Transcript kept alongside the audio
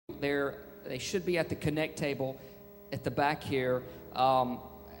They should be at the Connect table at the back here.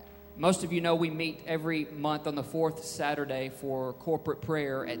 Most of you know we meet every month on the fourth Saturday for corporate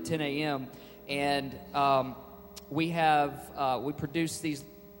prayer at 10 a.m. And we produce these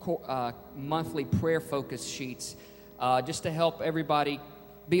monthly prayer focus sheets just to help everybody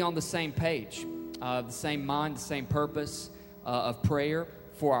be on the same page, the same mind, the same purpose of prayer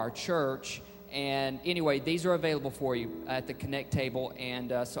for our church. And anyway, these are available for you at the Connect table.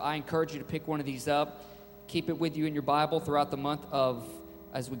 And so I encourage you to pick one of these up. Keep it with you in your Bible throughout the month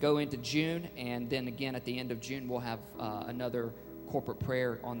as we go into June. And then again at the end of June, we'll have another corporate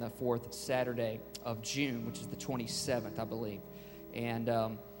prayer on the fourth Saturday of June, which is the 27th, I believe. And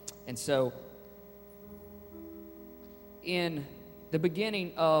so in the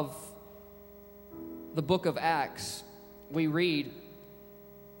beginning of the book of Acts, we read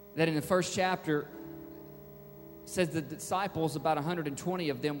that in the first chapter, it says the disciples, about 120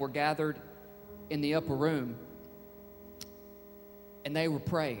 of them, were gathered in the upper room, and they were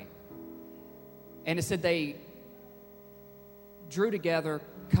praying. And it said they drew together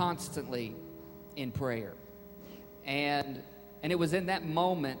constantly in prayer. And it was in that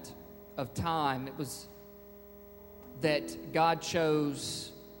moment of time, it was that God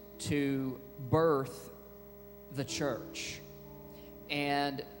chose to birth the church.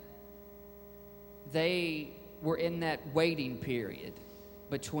 And they were in that waiting period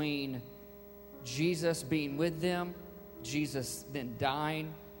between Jesus being with them, Jesus then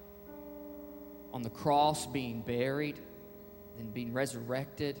dying on the cross, being buried, then being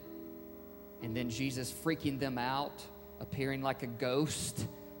resurrected, and then Jesus freaking them out, appearing like a ghost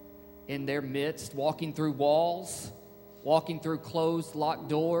in their midst, walking through walls, walking through closed, locked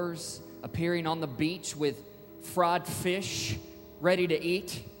doors, appearing on the beach with fried fish ready to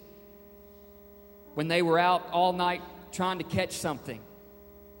eat, when they were out all night trying to catch something.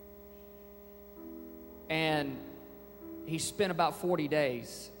 And he spent about 40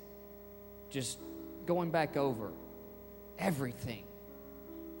 days just going back over everything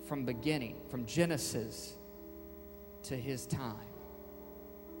from beginning, from Genesis to his time.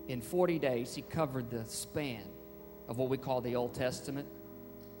 In 40 days, he covered the span of what we call the Old Testament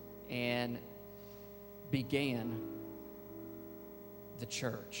and began the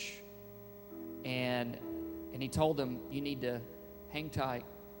church. And he told them, you need to hang tight.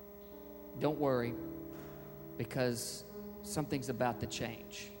 Don't worry, because something's about to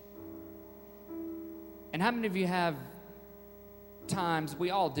change. And how many of you have times,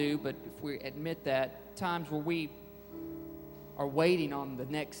 we all do, but if we admit that, times where we are waiting on the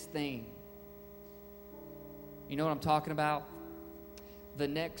next thing? You know what I'm talking about? The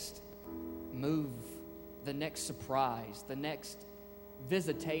next move, the next surprise, the next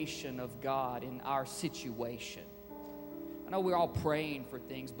visitation of God in our situation. I know we're all praying for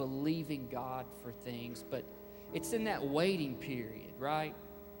things, believing God for things, but it's in that waiting period, right,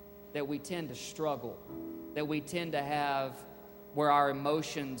 that we tend to struggle, that we tend to have where our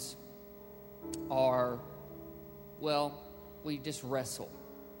emotions are, well, we just wrestle.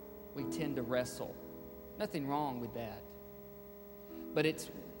 We tend to wrestle. Nothing wrong with that. But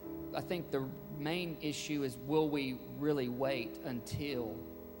I think the main issue is, will we really wait until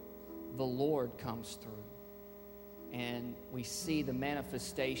the Lord comes through and we see the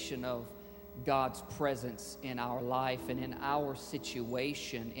manifestation of God's presence in our life and in our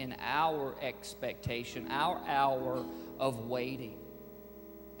situation, in our expectation, our hour of waiting?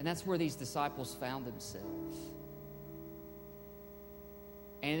 And that's where these disciples found themselves.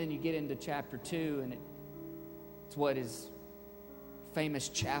 And then you get into chapter 2, and it's what is famous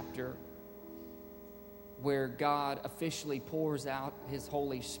chapter where God officially pours out his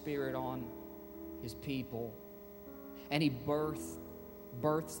Holy Spirit on his people, and he births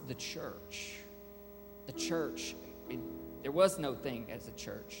the church. The church, there was no thing as a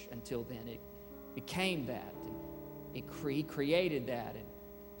church until then. It became that. He created that and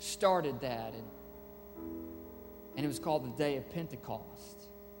started that, and it was called the Day of Pentecost.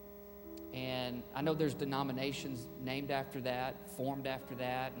 And I know there's denominations named after that, formed after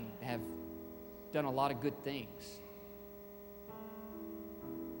that, and have done a lot of good things.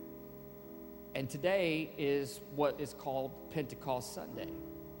 And today is what is called Pentecost Sunday,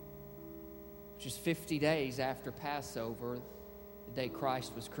 which is 50 days after Passover, the day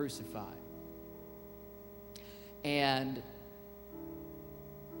Christ was crucified. And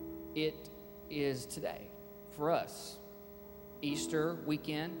it is for us. Easter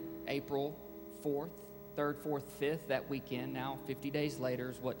weekend, April 4th, 3rd, 4th, 5th, that weekend, now 50 days later,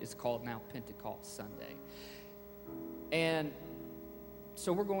 is what is called now Pentecost Sunday. And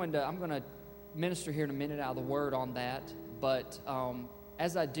so I'm going to minister here in a minute out of the Word on that, but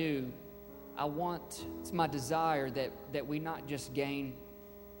as I do, it's my desire that we not just gain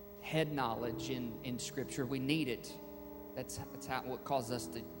head knowledge in Scripture. We need it. That's what causes us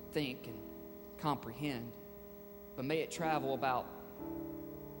to think and comprehend. But may it travel about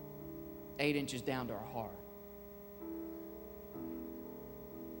 8 inches down to our heart.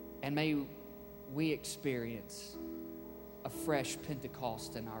 And may we experience a fresh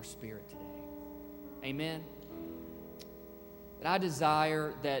Pentecost in our spirit today. Amen. That I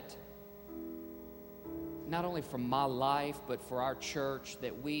desire that not only for my life, but for our church,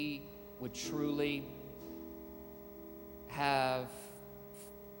 that we would truly have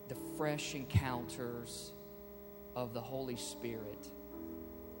the fresh encounters of the Holy Spirit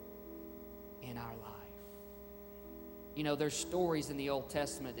in our life. You know, there's stories in the Old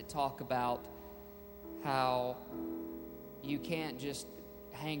Testament that talk about how you can't just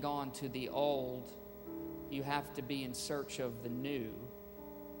hang on to the old. You have to be in search of the new,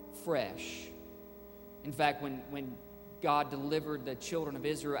 fresh. In fact, when God delivered the children of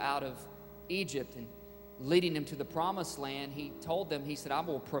Israel out of Egypt and leading them to the promised land, he told them, he said, I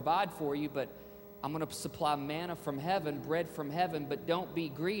will provide for you, but I'm going to supply manna from heaven, bread from heaven, but don't be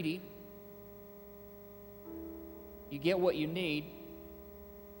greedy. You get what you need,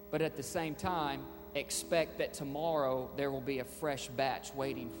 but at the same time, expect that tomorrow there will be a fresh batch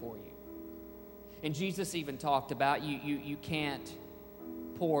waiting for you. And Jesus even talked about you can't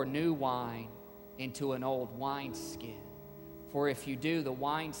pour new wine into an old wineskin. For if you do, the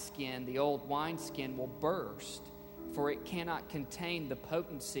old wineskin will burst, for it cannot contain the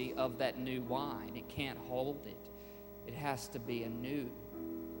potency of that new wine. It can't hold it. It has to be a new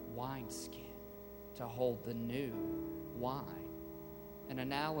wineskin to hold the new wine. An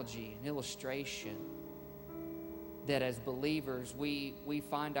analogy, an illustration that as believers we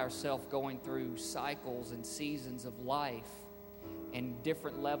find ourselves going through cycles and seasons of life and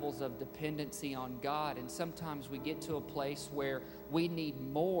different levels of dependency on God. And sometimes we get to a place where we need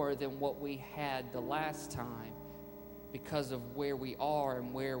more than what we had the last time because of where we are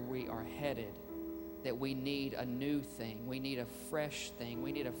and where we are headed. That we need a new thing. We need a fresh thing.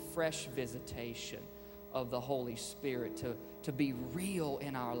 We need a fresh visitation of the Holy Spirit to be real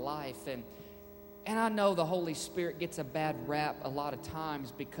in our life. And I know the Holy Spirit gets a bad rap a lot of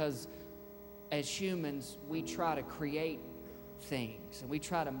times because as humans, we try to create things and we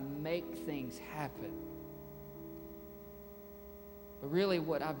try to make things happen. But really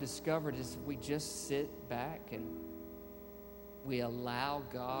what I've discovered is we just sit back and we allow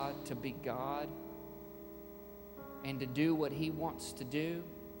God to be God and to do what He wants to do,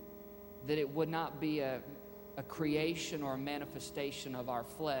 that it would not be a creation or a manifestation of our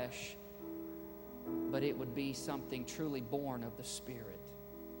flesh, but it would be something truly born of the Spirit.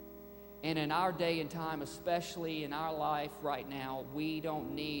 And in our day and time, especially in our life right now, we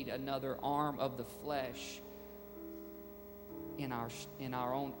don't need another arm of the flesh in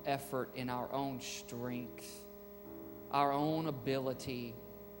our own effort, in our own strength, our own ability.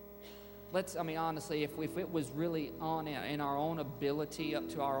 Honestly, if it was really in our own ability, up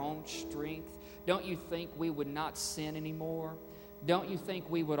to our own strength, don't you think we would not sin anymore? Don't you think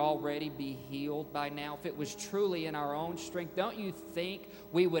we would already be healed by now? If it was truly in our own strength, don't you think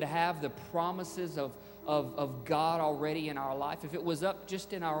we would have the promises of God already in our life? If it was up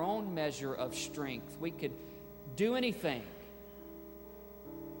just in our own measure of strength, we could do anything.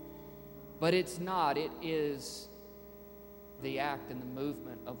 But it's not. It is the act and the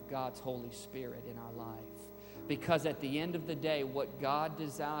movement of God's Holy Spirit in our life. Because at the end of the day, what God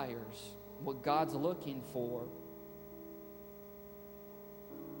desires, what God's looking for,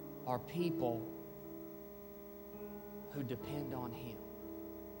 are people who depend on Him.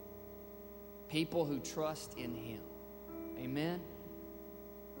 People who trust in Him. Amen?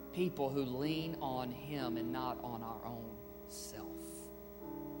 People who lean on Him and not on our own self.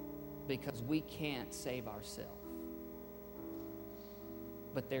 Because we can't save ourselves.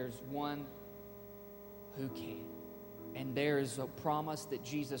 But there's one who can. And there is a promise that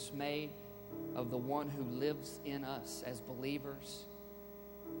Jesus made of the one who lives in us as believers.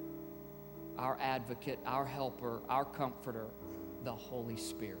 Our advocate, our helper, our comforter, the Holy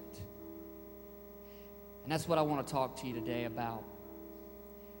Spirit. And that's what I want to talk to you today about,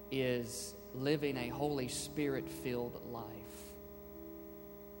 is living a Holy Spirit-filled life.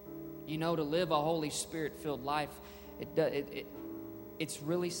 You know, to live a Holy Spirit-filled life, it's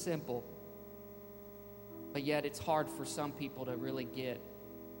really simple, but yet it's hard for some people to really get.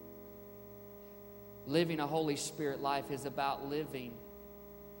 Living a Holy Spirit life is about living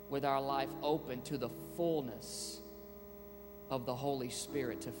with our life open to the fullness of the Holy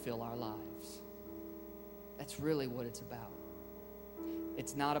Spirit to fill our lives. That's really what it's about.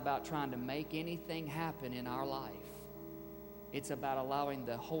 It's not about trying to make anything happen in our life. It's about allowing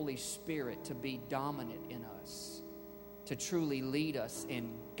the Holy Spirit to be dominant in us, to truly lead us and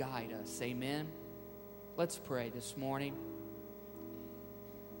guide us. Amen? Let's pray this morning.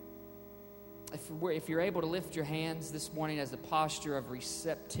 If you're able to lift your hands this morning as a posture of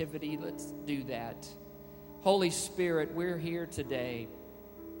receptivity, let's do that. Holy Spirit, we're here today.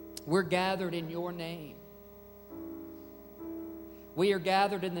 We're gathered in your name. We are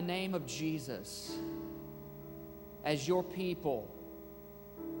gathered in the name of Jesus as your people.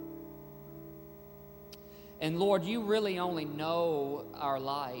 And Lord, you really only know our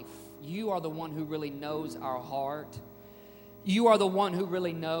life. You are the one who really knows our heart. You are the one who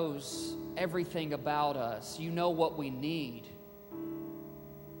really knows everything about us. You know what we need.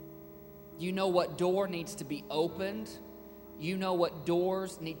 You know what door needs to be opened. You know what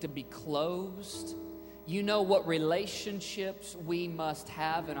doors need to be closed. You know what relationships we must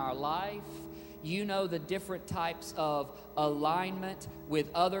have in our life. You know the different types of alignment with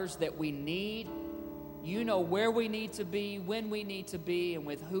others that we need. You know where we need to be, when we need to be, and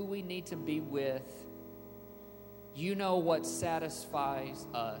with who we need to be with. You know what satisfies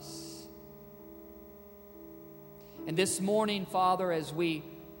us. And this morning, Father, as we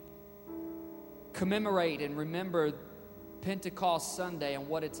commemorate and remember Pentecost Sunday and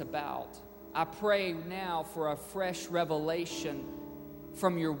what it's about, I pray now for a fresh revelation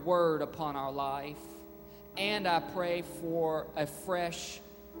from your word upon our life. And I pray for a fresh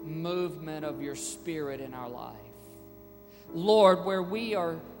movement of your Spirit in our life. Lord, where we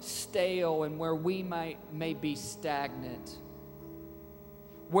are stale and where we may be stagnant,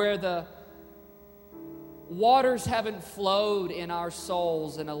 where the waters haven't flowed in our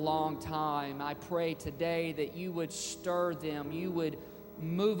souls in a long time, I pray today that you would stir them, you would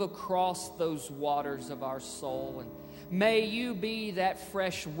move across those waters of our soul, and may you be that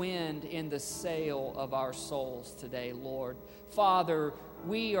fresh wind in the sail of our souls today, Lord. Father,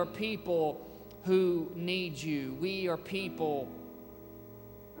 we are people who need you. We are people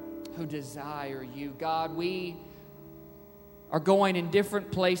who desire you. God, we are going in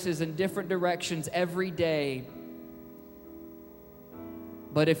different places and different directions every day.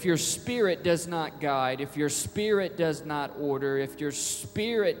 But if your Spirit does not guide, if your Spirit does not order, if your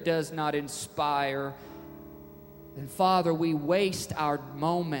Spirit does not inspire, then Father, we waste our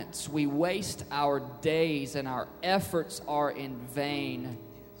moments, we waste our days, and our efforts are in vain.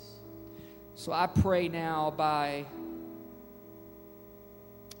 So I pray now by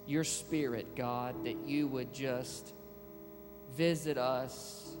your Spirit, God, that you would just visit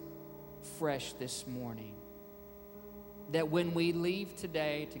us fresh this morning. That when we leave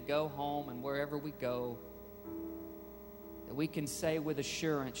today to go home and wherever we go, that we can say with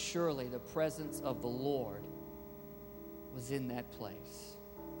assurance, surely the presence of the Lord was in that place.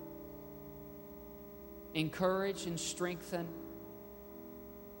 Encourage and strengthen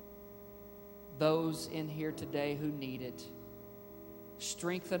those in here today who need it.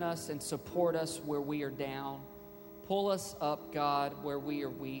 Strengthen us and support us where we are down. Pull us up, God, where we are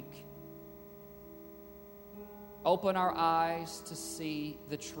weak. Open our eyes to see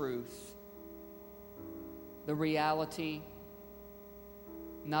the truth, the reality,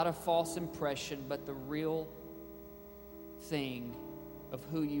 not a false impression, but the real thing of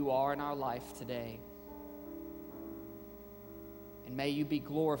who you are in our life today. And may you be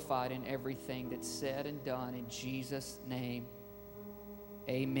glorified in everything that's said and done. In Jesus' name,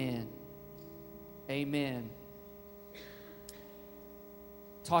 amen. Amen.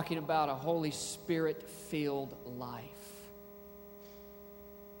 Talking about a Holy Spirit-filled life.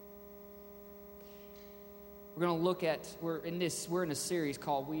 We're going to look at, we're in a series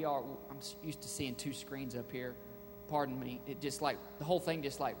called I'm used to seeing two screens up here. Pardon me. It just like, the whole thing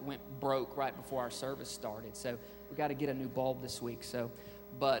just like went broke right before our service started. So we got to get a new bulb this week.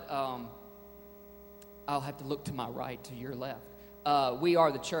 But I'll have to look to my right, to your left. We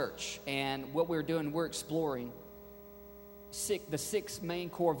are the church, and what we're doing, we're exploring the six main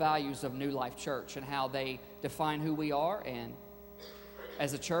core values of New Life Church and how they define who we are and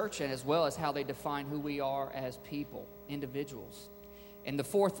as a church, and as well as how they define who we are as people, individuals. And the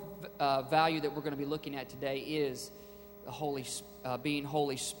fourth value that we're going to be looking at today is being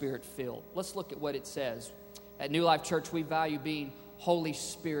Holy Spirit filled. Let's look at what it says. At New Life Church, we value being Holy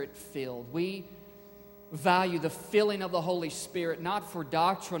Spirit filled. We value the filling of the Holy Spirit not for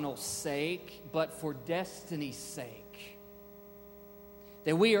doctrinal sake, but for destiny's sake.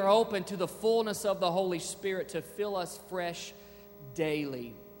 That we are open to the fullness of the Holy Spirit to fill us fresh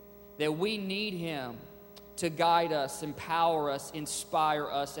daily. That we need Him to guide us, empower us, inspire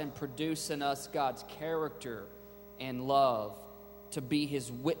us, and produce in us God's character and love to be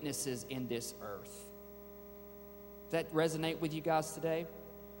His witnesses in this earth. Does that resonate with you guys today?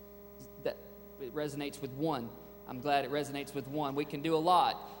 That it resonates with one. I'm glad it resonates with one. We can do a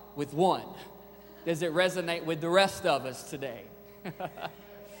lot with one. Does it resonate with the rest of us today?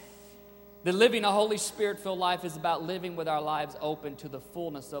 The living a Holy Spirit-filled life is about living with our lives open to the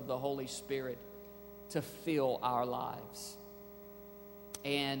fullness of the Holy Spirit to fill our lives.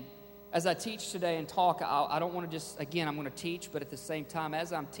 And as I teach today and talk, I don't want to just, again, I'm going to teach, but at the same time,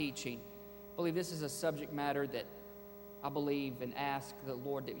 as I'm teaching, I believe this is a subject matter that I believe and ask the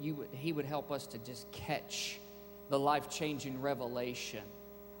Lord that He would help us to just catch the life-changing revelation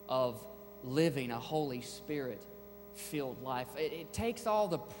of living a Holy Spirit-filled life. It takes all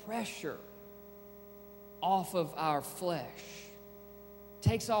the pressure off of our flesh.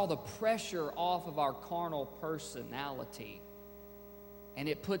 Takes all the pressure off of our carnal personality. And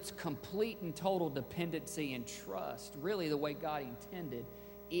it puts complete and total dependency and trust, really the way God intended,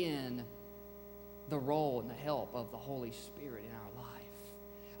 in the role and the help of the Holy Spirit in our life.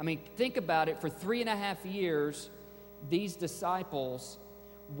 I mean, think about it. For 3.5 years, these disciples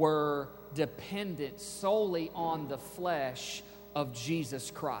were dependent solely on the flesh of Jesus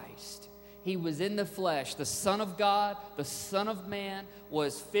Christ. He was in the flesh. The Son of God, the Son of Man,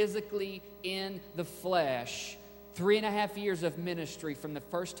 was physically in the flesh. 3.5 years of ministry from the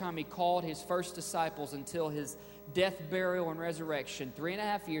first time He called His first disciples until His death, burial, and resurrection.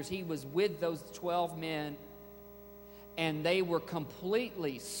 3.5 years He was with those 12 men, and they were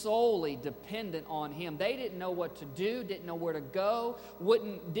completely, solely dependent on Him. They didn't know what to do, didn't know where to go,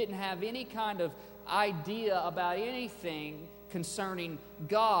 didn't have any kind of idea about anything concerning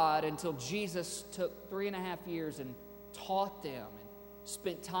God until Jesus took 3.5 years and taught them and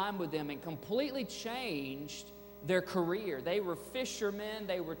spent time with them and completely changed their career. They were fishermen,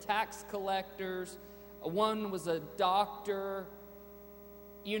 they were tax collectors, one was a doctor,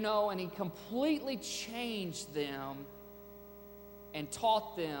 and He completely changed them and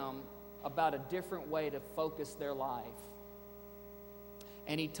taught them about a different way to focus their life.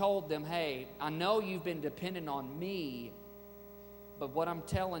 And He told them, hey, I know you've been dependent on me, but what I'm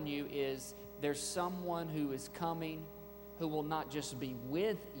telling you is there's someone who is coming who will not just be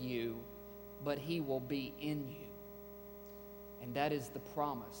with you, but He will be in you. And that is the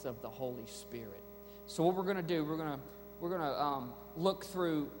promise of the Holy Spirit. So what we're going to do, we're going to look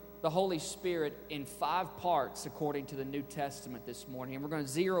through the Holy Spirit in 5 parts according to the New Testament this morning. And we're going to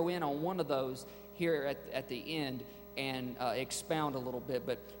zero in on one of those here at the end and expound a little bit.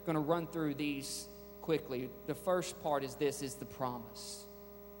 But I'm going to run through these quickly. The first part is this, is the promise.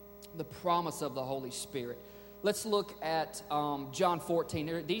 The promise of the Holy Spirit. Let's look at John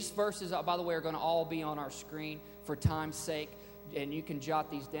 14. These verses, by the way, are going to all be on our screen for time's sake. And you can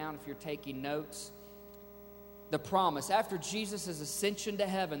jot these down if you're taking notes. The promise. After Jesus' ascension to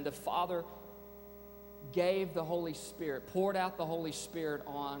heaven, the Father gave the Holy Spirit, poured out the Holy Spirit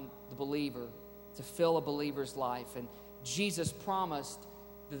on the believer to fill a believer's life. And Jesus promised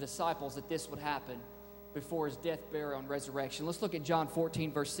the disciples that this would happen before His death, burial, and resurrection. Let's look at John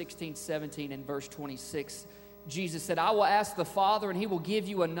 14, verse 16, 17, and verse 26. Jesus said, I will ask the Father, and He will give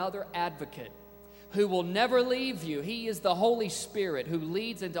you another advocate who will never leave you. He is the Holy Spirit who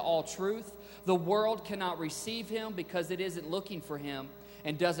leads into all truth. The world cannot receive Him because it isn't looking for Him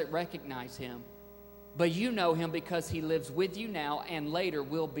and doesn't recognize Him. But you know Him because He lives with you now and later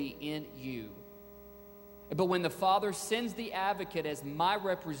will be in you. But when the Father sends the advocate as my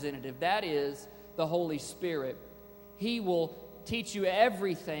representative, that is the Holy Spirit, He will teach you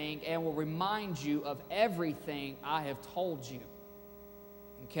everything and will remind you of everything I have told you.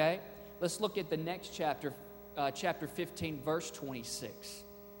 Okay? Let's look at the next chapter, chapter 15, verse 26.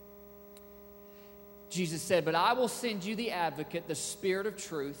 Jesus said, but I will send you the advocate, the Spirit of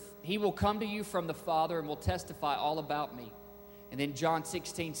truth. He will come to you from the Father and will testify all about me. And then John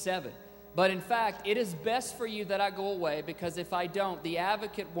 16, 7. But in fact, it is best for you that I go away, because if I don't, the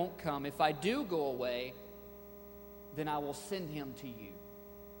advocate won't come. If I do go away, then I will send him to you.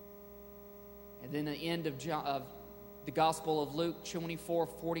 And then the end of the Gospel of Luke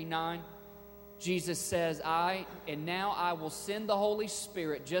 24:49, Jesus says, now I will send the Holy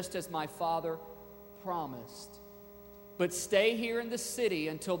Spirit just as my Father promised. But stay here in the city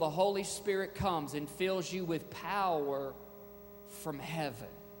until the Holy Spirit comes and fills you with power from heaven.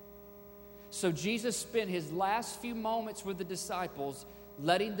 So Jesus spent His last few moments with the disciples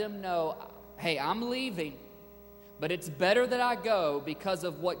letting them know, hey, I'm leaving, but it's better that I go because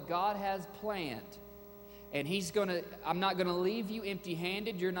of what God has planned. And I'm not going to leave you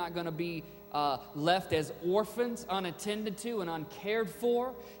empty-handed. You're not going to be left as orphans, unattended to and uncared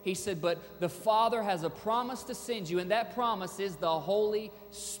for. He said, but the Father has a promise to send you, and that promise is the Holy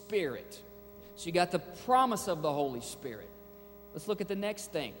Spirit. So you got the promise of the Holy Spirit. Let's look at the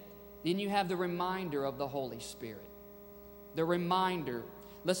next thing. Then you have the reminder of the Holy Spirit. The reminder.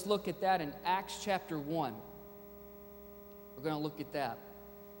 Let's look at that in Acts chapter 1. We're going to look at that.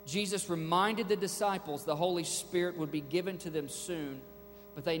 Jesus reminded the disciples the Holy Spirit would be given to them soon,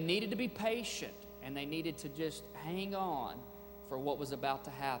 but they needed to be patient, and they needed to just hang on for what was about to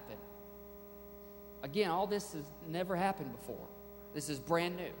happen. Again, all this has never happened before. This is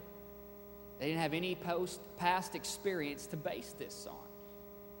brand new. They didn't have any past experience to base this on.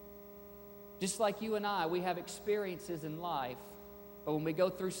 Just like you and I, we have experiences in life, but when we go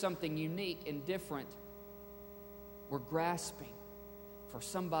through something unique and different, we're grasping for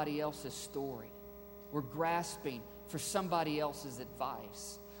somebody else's story. We're grasping for somebody else's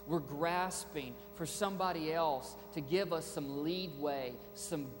advice. We're grasping for somebody else to give us some leadway,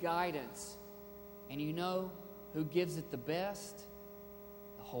 some guidance. And you know who gives it the best?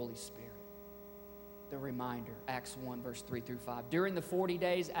 The Holy Spirit. The reminder, Acts 1, verse 3 through 5. During the 40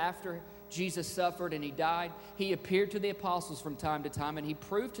 days after Jesus suffered and he died, he appeared to the apostles from time to time, and he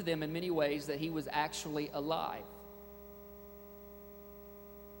proved to them in many ways that he was actually alive.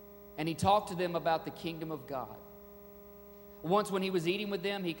 And he talked to them about the kingdom of God. Once when he was eating with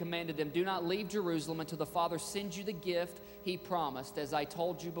them, he commanded them, do not leave Jerusalem until the Father sends you the gift he promised. As I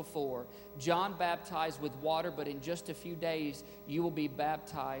told you before, John baptized with water, but in just a few days you will be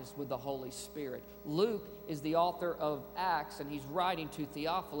baptized with the Holy Spirit. Luke is the author of Acts, and he's writing to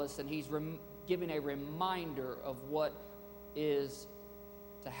Theophilus, and he's giving a reminder of what is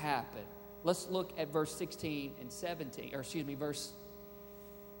to happen. Let's look at verse 16 and 17, or excuse me, verse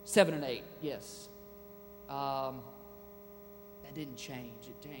 7 and 8, yes. That didn't change.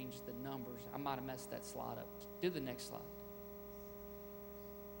 It changed the numbers. I might have messed that slide up. Do the next slide.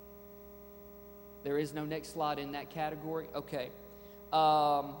 There is no next slide in that category? Okay.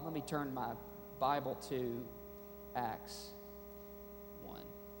 Let me turn my Bible to Acts 1.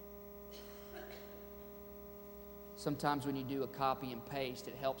 Sometimes when you do a copy and paste,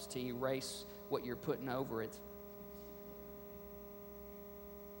 it helps to erase what you're putting over it.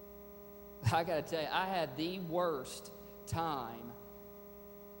 I got to tell you, I had the worst time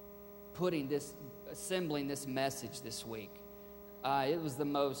assembling this message this week. It was the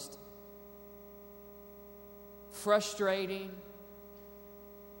most frustrating,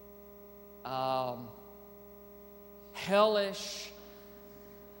 hellish,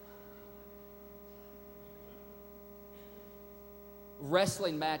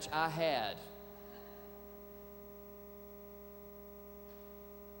 wrestling match I had.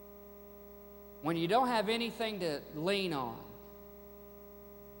 When you don't have anything to lean on,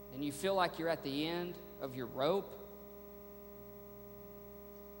 and you feel like you're at the end of your rope,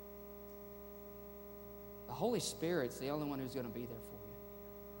 the Holy Spirit's the only one who's going to be there for you.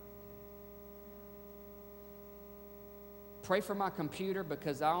 Pray for my computer,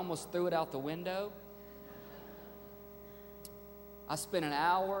 because I almost threw it out the window. I spent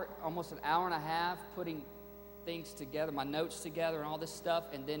almost an hour and a half putting things together, my notes together and all this stuff,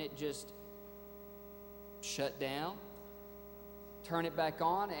 and then it just shut down. Turn it back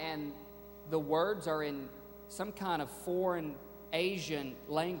on, and the words are in some kind of foreign Asian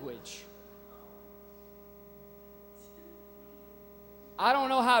language. I don't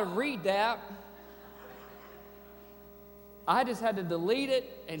know how to read that. I just had to delete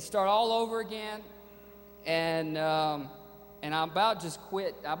it and start all over again, and I'm about to just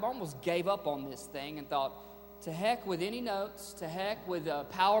quit. I almost gave up on this thing and thought, to heck with any notes, to heck with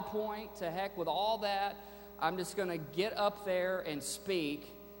PowerPoint, to heck with all that. I'm just going to get up there and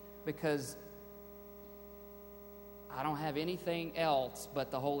speak, because I don't have anything else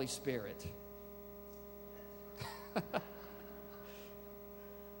but the Holy Spirit.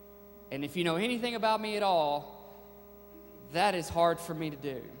 And if you know anything about me at all, that is hard for me to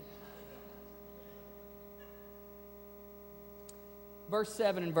do. Verse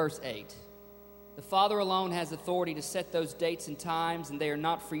 7 and verse 8. The Father alone has authority to set those dates and times, and they are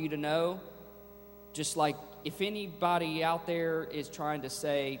not for you to know. Just like if anybody out there is trying to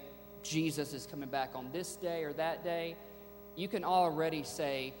say Jesus is coming back on this day or that day, you can already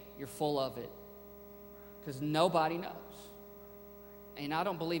say you're full of it, because nobody knows. And I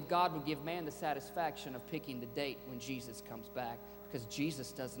don't believe God would give man the satisfaction of picking the date when Jesus comes back, because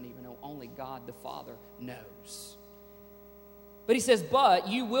Jesus doesn't even know. Only God the Father knows. But he says, but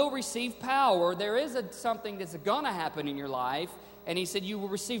you will receive power. There is something that's going to happen in your life. And he said, you will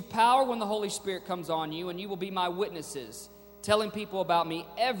receive power when the Holy Spirit comes on you, and you will be my witnesses, telling people about me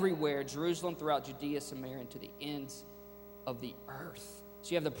everywhere, Jerusalem, throughout Judea, Samaria, and to the ends of the earth.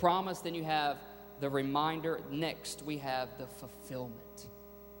 So you have the promise, then you have the reminder. Next, we have the fulfillment.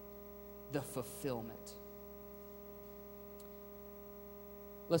 The fulfillment.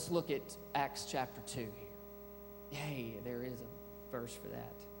 Let's look at Acts chapter 2 here. Hey, there is a verse for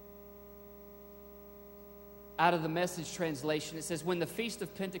that. Out of the Message translation, it says, when the feast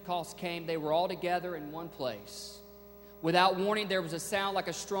of Pentecost came, they were all together in one place. Without warning, there was a sound like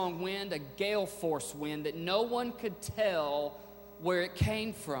a strong wind, a gale force wind that no one could tell where it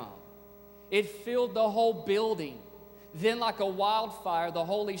came from. It filled the whole building. Then, like a wildfire, the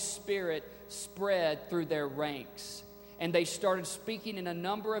Holy Spirit spread through their ranks. And they started speaking in a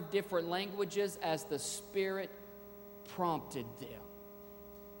number of different languages as the Spirit prompted them.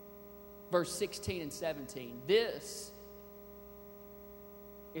 Verse 16 and 17. This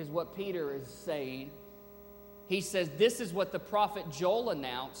is what Peter is saying. He says, this is what the prophet Joel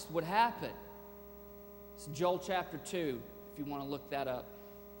announced would happen. It's Joel chapter 2, if you want to look that up,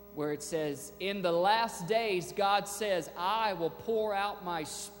 where it says, in the last days, God says, I will pour out my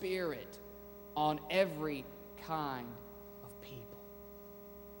Spirit on every kind of people.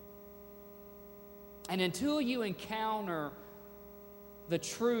 And until you encounter the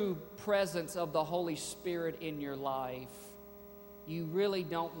true presence of the Holy Spirit in your life, you really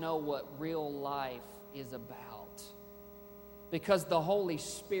don't know what real life is about. Because the Holy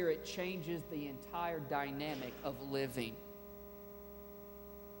Spirit changes the entire dynamic of living.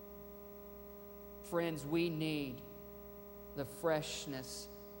 Friends, we need the freshness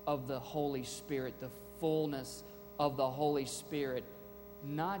of the Holy Spirit, the fullness of the Holy Spirit,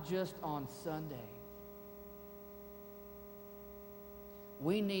 not just on Sunday.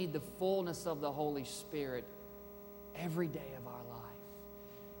 We need the fullness of the Holy Spirit every day of our life.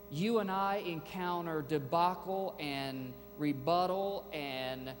 You and I encounter debacle and rebuttal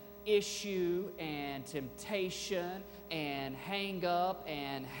and issue and temptation and hang up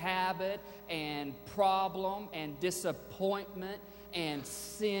and habit and problem and disappointment and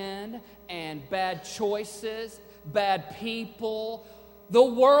sin and bad choices, bad people. The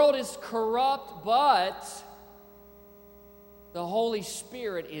world is corrupt, but the Holy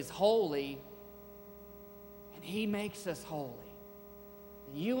Spirit is holy, and He makes us holy.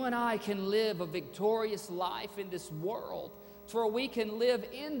 You and I can live a victorious life in this world, for we can live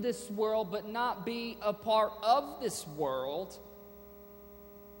in this world but not be a part of this world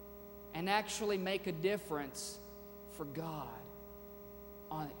and actually make a difference for God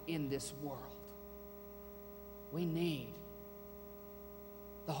in this world. We need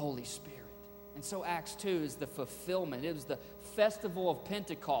the Holy Spirit. And so Acts 2 is the fulfillment. It was the festival of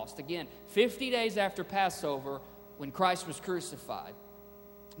Pentecost. Again, 50 days after Passover, when Christ was crucified.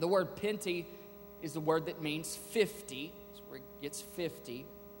 The word Pente is the word that means 50. That's where it gets 50.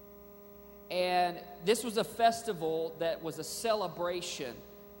 And this was a festival that was a celebration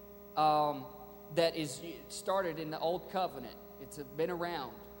that is started in the Old Covenant. It's been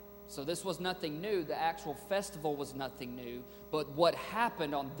around. So this was nothing new. The actual festival was nothing new. But what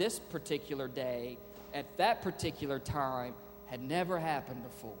happened on this particular day, at that particular time, had never happened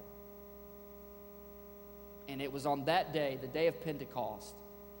before. And it was on that day, the day of Pentecost,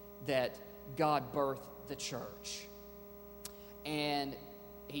 that God birthed the church. And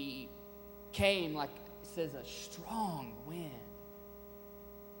He came, like it says, a strong wind,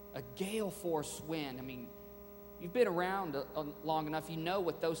 a gale force wind. I mean, you've been around long enough, you know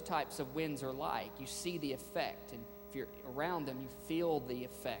what those types of winds are like. You see the effect, and if you're around them, you feel the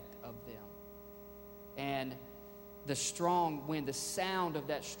effect of them. And the strong wind, the sound of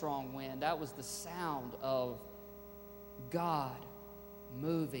that strong wind, that was the sound of God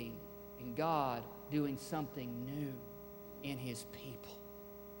moving and God doing something new in His people.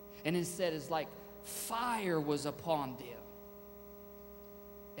 And instead, it's like fire was upon them.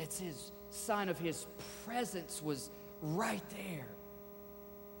 It's His sign of His presence was right there.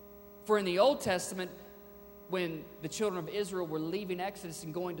 For in the Old Testament, when the children of Israel were leaving Exodus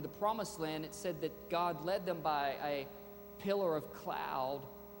and going to the Promised Land, it said that God led them by a pillar of cloud,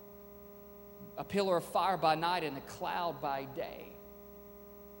 a pillar of fire by night and a cloud by day.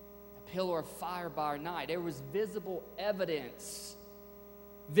 A pillar of fire by night. There was visible evidence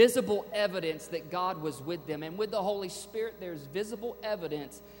that God was with them. And with the Holy Spirit, there's visible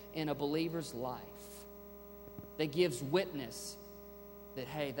evidence in a believer's life that gives witness that,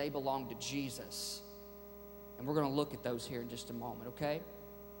 hey, they belong to Jesus. And we're going to look at those here in just a moment, okay?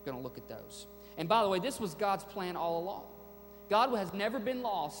 We're going to look at those. And by the way, this was God's plan all along. God has never been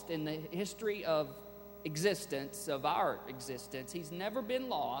lost in the history of existence, of our existence. He's never been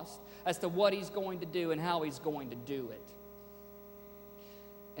lost as to what he's going to do and how he's going to do it.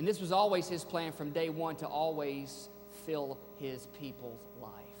 And this was always his plan from day one, to always fill his people's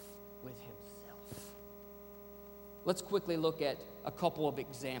life with himself. Let's quickly look at a couple of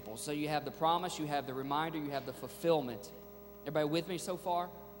examples. So you have the promise, you have the reminder, you have the fulfillment. Everybody with me so far?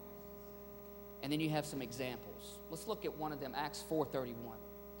 And then you have some examples. Let's look at one of them, Acts 4:31.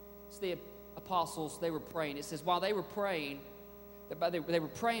 It's the apostles, they were praying. It says, while they were praying, they were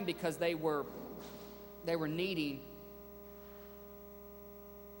praying because they were needing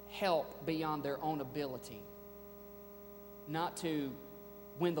help beyond their own ability. Not to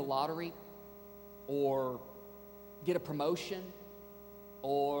win the lottery or get a promotion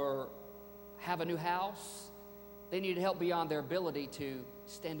or have a new house. They needed help beyond their ability to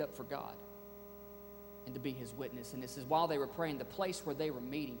stand up for God and to be his witness. And it says, while they were praying, the place where they were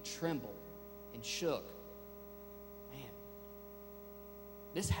meeting trembled and shook. Man,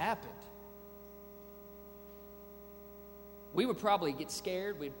 this happened. We would probably get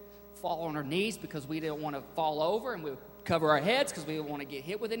scared. We'd fall on our knees because we didn't want to fall over, and we would cover our heads because we didn't want to get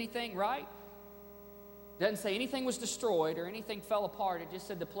hit with anything, right? It doesn't say anything was destroyed or anything fell apart. It just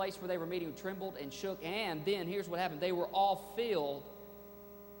said the place where they were meeting trembled and shook. And then here's what happened. They were all filled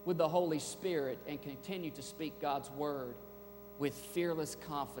with the Holy Spirit and continued to speak God's word with fearless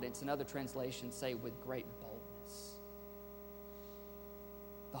confidence. And other translations say with great boldness.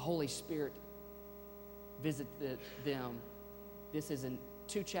 The Holy Spirit visited them. This is in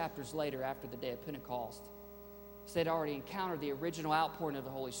 2 chapters later, after the day of Pentecost. So they'd already encountered the original outpouring of the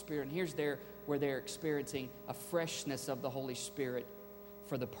Holy Spirit. And here's where they're experiencing a freshness of the Holy Spirit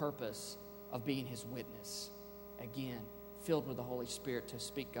for the purpose of being his witness. Again, filled with the Holy Spirit to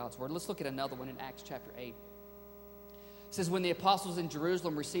speak God's word. Let's look at another one in Acts chapter 8. It says, when the apostles in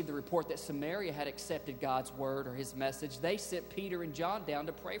Jerusalem received the report that Samaria had accepted God's word or his message, they sent Peter and John down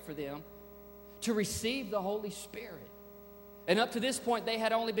to pray for them to receive the Holy Spirit. And up to this point, they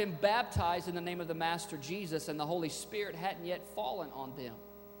had only been baptized in the name of the Master Jesus, and the Holy Spirit hadn't yet fallen on them.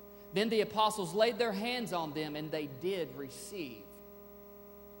 Then the apostles laid their hands on them, and they did receive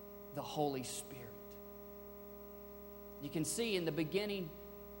the Holy Spirit. You can see in the beginning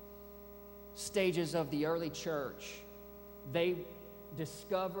stages of the early church, they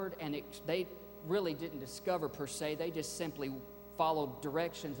discovered, and they really didn't discover per se, they just simply followed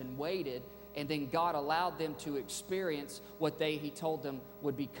directions and waited. And then God allowed them to experience what he told them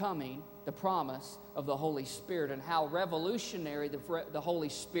would be coming, the promise of the Holy Spirit, and how revolutionary the Holy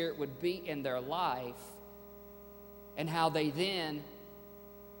Spirit would be in their life, and how they then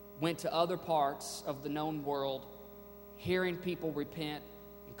went to other parts of the known world, hearing people repent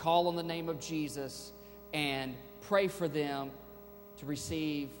and call on the name of Jesus and pray for them to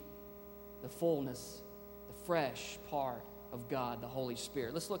receive the fullness, the fresh part of God, the Holy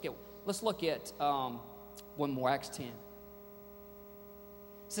Spirit. Let's look at one more, Acts 10. It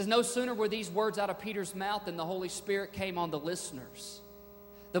says, no sooner were these words out of Peter's mouth than the Holy Spirit came on the listeners.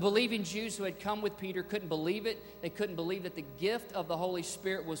 The believing Jews who had come with Peter couldn't believe it. They couldn't believe that the gift of the Holy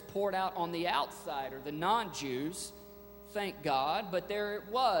Spirit was poured out on the outsider, the non-Jews. Thank God. But there it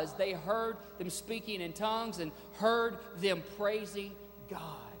was. They heard them speaking in tongues and heard them praising God.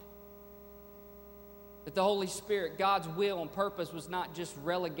 That the Holy Spirit, God's will and purpose, was not just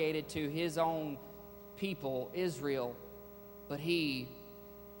relegated to his own people, Israel, but he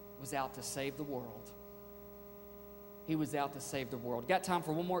was out to save the world. He was out to save the world. Got time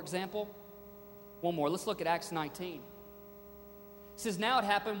for one more example? One more. Let's look at Acts 19. It says, now it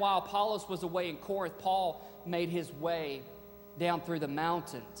happened while Apollos was away in Corinth, Paul made his way down through the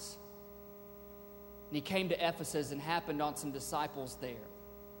mountains. And he came to Ephesus and happened on some disciples there.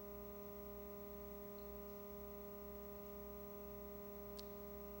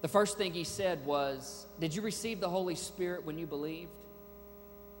 The first thing he said was, did you receive the Holy Spirit when you believed?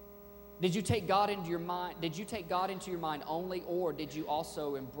 Did you take God into your mind? Did you take God into your mind only, or did you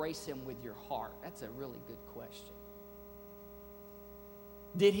also embrace him with your heart? That's a really good question.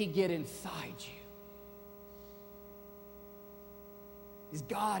 Did he get inside you? Is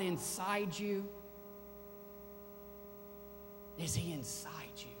God inside you? Is he inside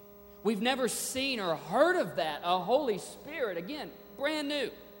you? We've never seen or heard of that. A Holy Spirit, again, brand new.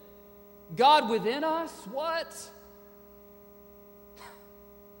 God within us? What?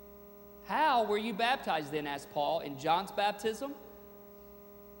 How were you baptized then, asked Paul, in John's baptism?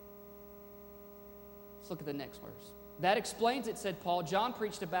 Let's look at the next verse. That explains it, said Paul. John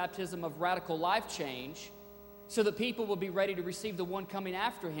preached a baptism of radical life change so that people will be ready to receive the one coming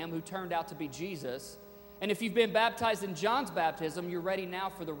after him who turned out to be Jesus. And if you've been baptized in John's baptism, you're ready now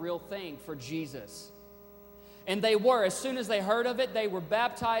for the real thing, for Jesus. And they were. As soon as they heard of it, they were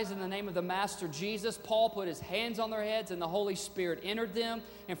baptized in the name of the Master Jesus. Paul put his hands on their heads, and the Holy Spirit entered them.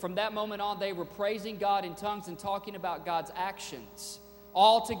 And from that moment on, they were praising God in tongues and talking about God's actions.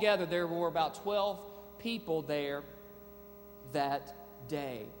 Altogether, there were about 12 people there that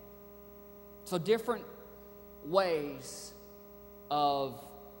day. So different ways of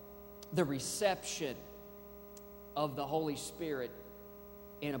the reception of the Holy Spirit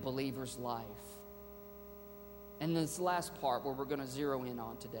in a believer's life. And this last part where we're going to zero in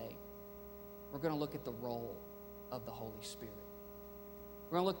on today, we're going to look at the role of the Holy Spirit.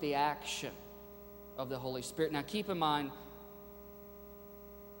 We're going to look at the action of the Holy Spirit. Now keep in mind,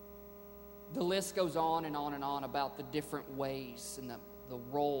 the list goes on and on and on about the different ways and the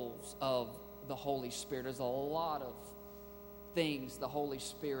roles of the Holy Spirit. There's a lot of things the Holy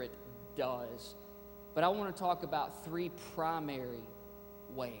Spirit does. But I want to talk about three primary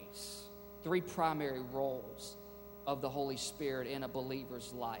ways, three primary roles of the Holy Spirit in a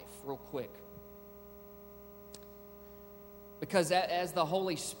believer's life, real quick. Because as the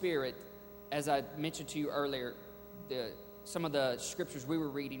Holy Spirit, as I mentioned to you earlier, some of the scriptures we were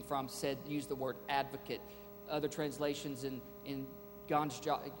reading from use the word advocate. Other translations in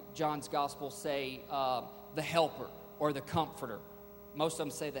John's Gospel say the helper or the comforter. Most of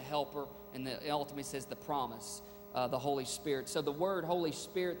them say the helper, and it ultimately says the promise, the Holy Spirit. So the word Holy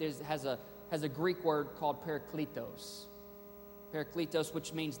Spirit has a Greek word called parakletos. Parakletos,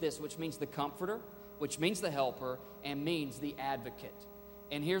 which means this, which means the comforter, which means the helper, and means the advocate.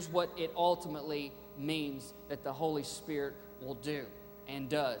 And here's what it ultimately means that the Holy Spirit will do and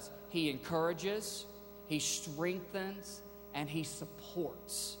does. He encourages, He strengthens, and He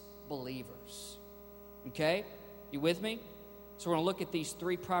supports believers. Okay? You with me? So we're going to look at these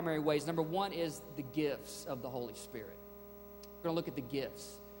three primary ways. Number one is the gifts of the Holy Spirit. We're going to look at the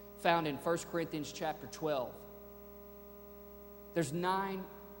gifts found in 1 Corinthians chapter 12. There's 9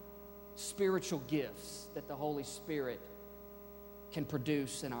 spiritual gifts that the Holy Spirit can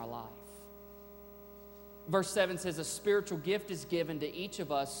produce in our life. Verse 7 says, a spiritual gift is given to each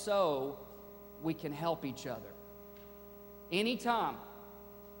of us so we can help each other. Anytime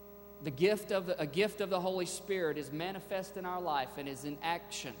a gift of the Holy Spirit is manifest in our life and is in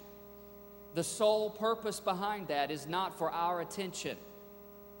action, the sole purpose behind that is not for our attention.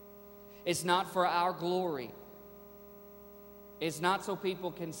 It's not for our glory. It's not so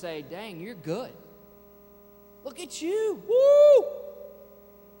people can say, dang, you're good. Look at you. Woo!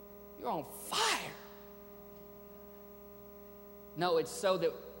 You're on fire. No, it's so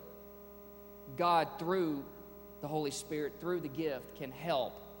that God, through the Holy Spirit, through the gift, can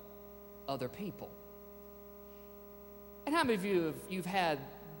help other people. And how many of you you've had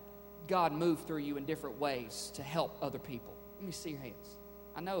God move through you in different ways to help other people? Let me see your hands.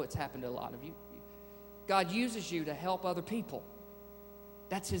 I know it's happened to a lot of you. God uses you to help other people.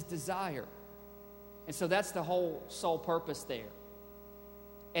 That's His desire. And so that's the whole sole purpose there.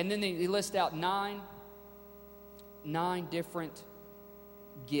 And then he lists out nine different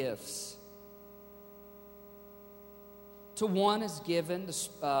gifts. To one is given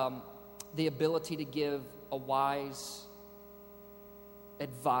the ability to give a wise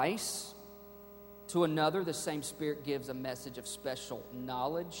advice. To another, the same Spirit gives a message of special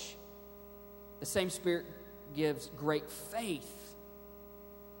knowledge. The same Spirit gives great faith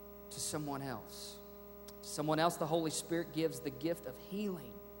to someone else. To someone else, the Holy Spirit gives the gift of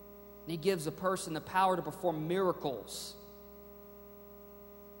healing. And He gives a person the power to perform miracles.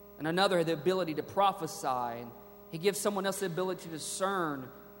 And another, the ability to prophesy. And He gives someone else the ability to discern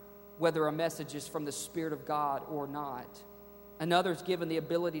whether a message is from the Spirit of God or not. Another is given the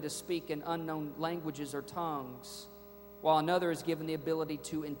ability to speak in unknown languages or tongues, while another is given the ability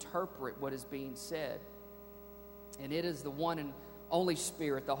to interpret what is being said. And it is the one and only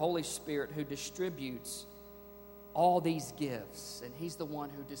Spirit, the Holy Spirit, who distributes all these gifts. And He's the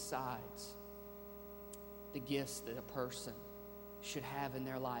one who decides the gifts that a person should have in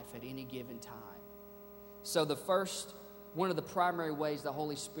their life at any given time. So one of the primary ways the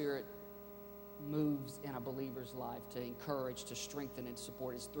Holy Spirit moves in a believer's life to encourage, to strengthen, and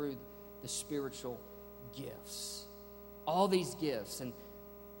support is through the spiritual gifts. All these gifts. And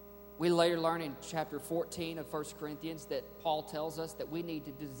we later learn in chapter 14 of 1 Corinthians that Paul tells us that we need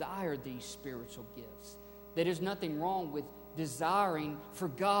to desire these spiritual gifts. That there's nothing wrong with desiring for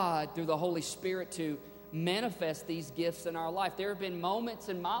God through the Holy Spirit to manifest these gifts in our life. There have been moments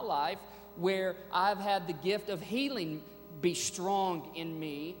in my life where I've had the gift of healing be strong in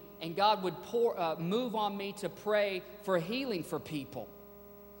me, and God would move on me to pray for healing for people.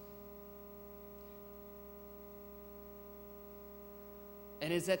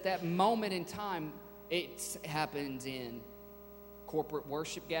 And it's at that moment in time, It happens in corporate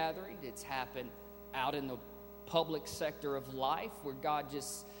worship gatherings. It's happened out in the public sector of life where God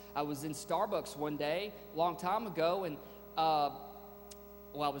just... I was in Starbucks one day, a long time ago, and I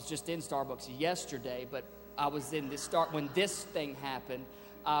was just in Starbucks yesterday, but I was in this when this thing happened.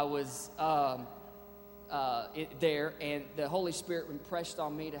 I was there, and the Holy Spirit impressed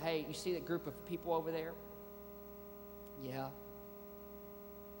on me to, hey, you see that group of people over there? Yeah.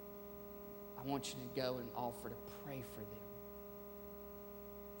 I want you to go and offer to pray for them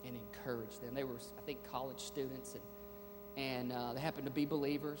and encourage them. They were, I think, college students, and they happened to be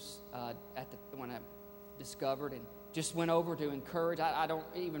believers when I discovered, and just went over to encourage. I don't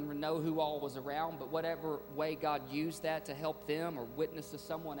even know who all was around, but whatever way God used that to help them or witness to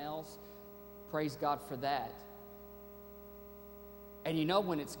someone else, praise God for that. And you know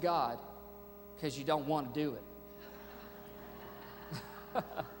when it's God, because you don't want to do it.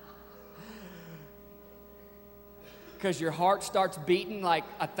 Because your heart starts beating like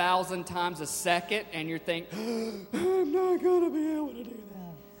 1,000 times a second, and you think, I'm not going to be able to do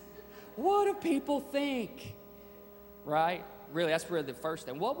that. What do people think? Right? Really, that's really the first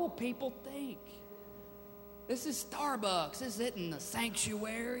thing. What will people think? This is Starbucks. This isn't the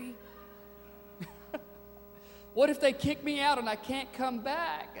sanctuary. What if they kick me out and I can't come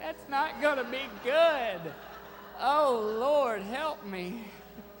back? That's not going to be good. Oh, Lord, help me.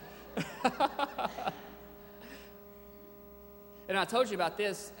 And I told you about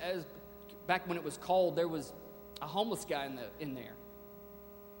this back when it was cold. There was a homeless guy in there,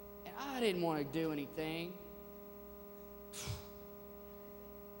 and I didn't want to do anything.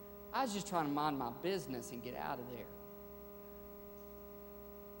 I was just trying to mind my business and get out of there.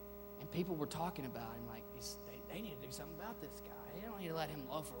 And people were talking about him like, they need to do something about this guy. They don't need to let him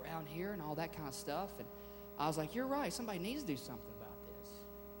loaf around here and all that kind of stuff. And I was like, you're right. Somebody needs to do something about this.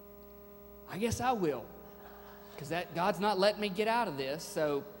 I guess I will. Because God's not letting me get out of this.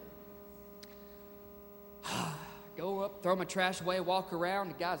 So go up, throw my trash away, walk around.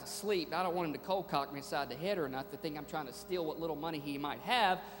 The guy's asleep. I don't want him to cold cock me inside the head or nothing, think I'm trying to steal what little money he might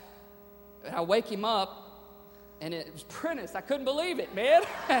have. And I wake him up, and it was Prentice. I couldn't believe it, man.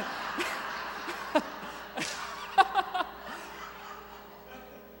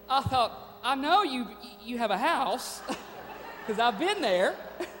 I thought, I know you have a house, because I've been there.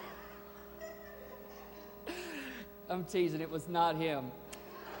 I'm teasing, it was not him.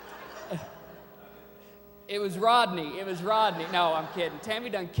 It was Rodney. No, I'm kidding. Tammy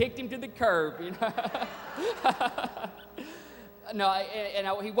done kicked him to the curb, you know.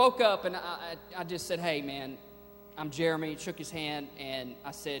 No, he woke up, and I just said, hey, man, I'm Jeremy. Shook his hand, and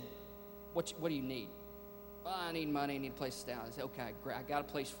I said, what do you need? Well, I need money. I need a place to stay. I said, okay, great. I got a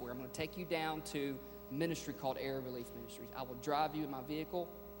place for you. I'm going to take you down to a ministry called Air Relief Ministries. I will drive you in my vehicle,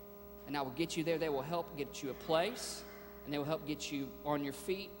 and I will get you there. They will help get you a place, and they will help get you on your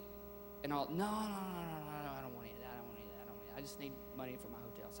feet. And I'll, no, I don't want any of that. I just need money for my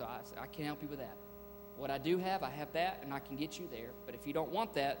hotel. So I said, I can't help you with that. What I do have, I have that, and I can get you there. But if you don't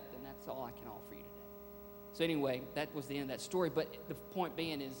want that, then that's all I can offer you today. So anyway, that was the end of that story. But the point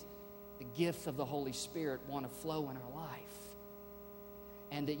being is the gifts of the Holy Spirit want to flow in our life.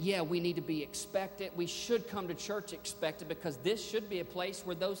 And that, yeah, we need to be expectant. We should come to church expectant, because this should be a place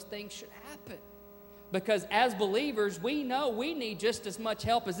where those things should happen. Because as believers, we know we need just as much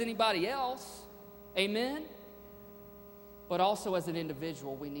help as anybody else. Amen? But also as an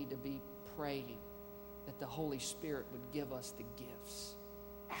individual, we need to be praying that the Holy Spirit would give us the gifts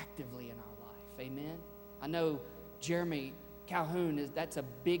actively in our life. Amen? I know Jeremy Calhoun, that's a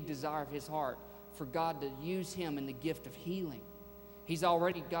big desire of his heart, for God to use him in the gift of healing.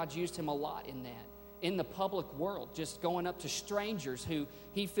 God's used him a lot in that. In the public world, just going up to strangers who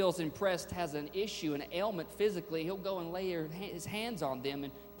he feels impressed has an issue, an ailment physically, he'll go and lay his hands on them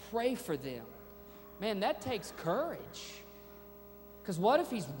and pray for them. Man, that takes courage. Because what if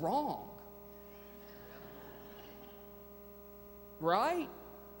he's wrong? Right?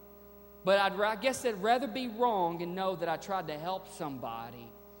 But I guess I'd rather be wrong and know that I tried to help somebody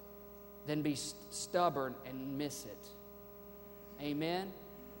than be stubborn and miss it. Amen?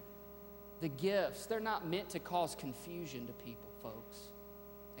 The gifts, they're not meant to cause confusion to people, folks.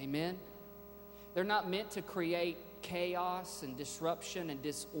 Amen? They're not meant to create chaos and disruption and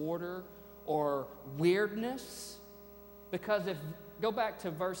disorder or weirdness. Because go back to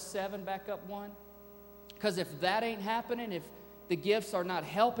verse 7, back up one. Because if that ain't happening, if the gifts are not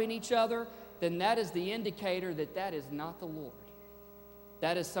helping each other, then that is the indicator that that is not the Lord.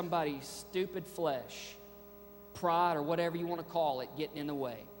 That is somebody's stupid flesh, pride, or whatever you want to call it, getting in the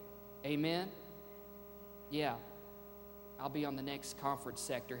way. Amen? Yeah. I'll be on the next conference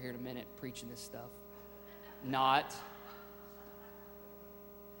sector here in a minute preaching this stuff. not.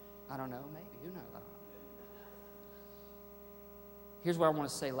 I don't know, maybe. Who knows? I don't know. Here's what I want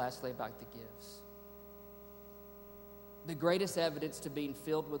to say lastly about the gifts. The greatest evidence to being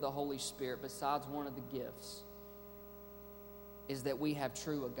filled with the Holy Spirit, besides one of the gifts, is that we have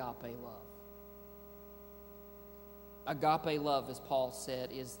true agape love. Agape love, as Paul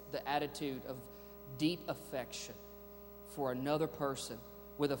said, is the attitude of deep affection for another person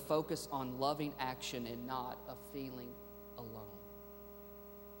with a focus on loving action and not a feeling alone.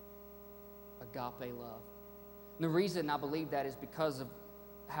 Agape love. And the reason I believe that is because of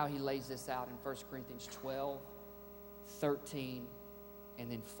how he lays this out in 1 Corinthians 12, 13,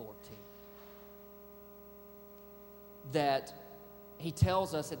 and then 14. That he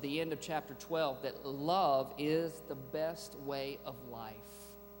tells us at the end of chapter 12 that love is the best way of life.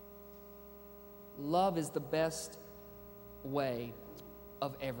 Love is the best way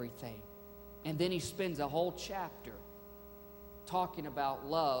of everything. And then he spends a whole chapter talking about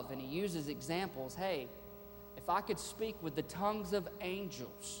love, and he uses examples. Hey, if I could speak with the tongues of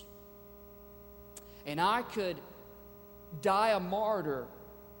angels, and I could die a martyr,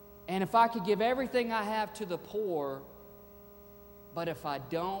 and if I could give everything I have to the poor, but if I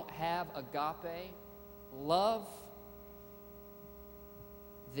don't have agape love,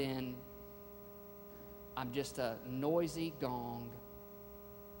 then I'm just a noisy gong.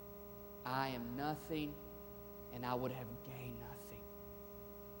 I am nothing, and I would have gained nothing.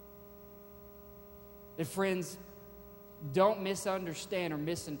 And friends, don't misunderstand or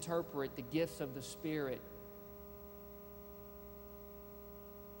misinterpret the gifts of the Spirit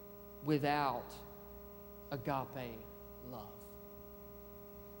without agape love.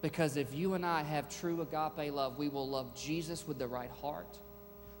 Because if you and I have true agape love, we will love Jesus with the right heart.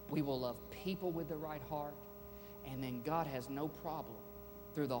 We will love people with the right heart. And then God has no problem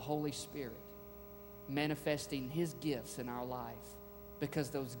through the Holy Spirit manifesting His gifts in our life, because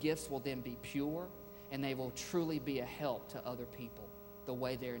those gifts will then be pure and they will truly be a help to other people the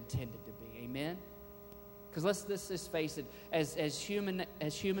way they're intended to be. Amen? Because let's just face it, as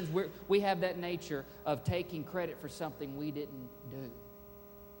humans, we have that nature of taking credit for something we didn't do.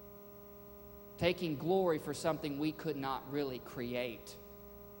 Taking glory for something we could not really create.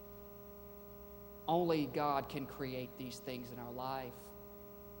 Only God can create these things in our life.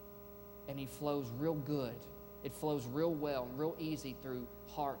 And He flows real good. It flows real well and real easy through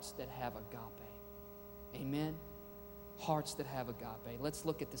hearts that have agape. Amen? Hearts that have agape. Let's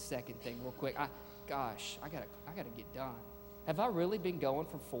look at the second thing real quick. I gotta get done. Have I really been going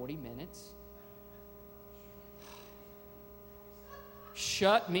for 40 minutes?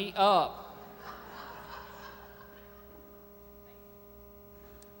 Shut me up.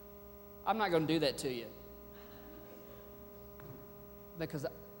 I'm not going to do that to you, because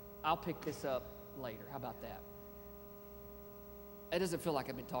I'll pick this up later. How about that? It doesn't feel like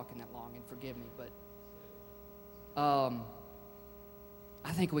I've been talking that long, and forgive me, but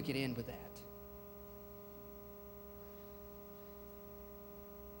I think we could end with that.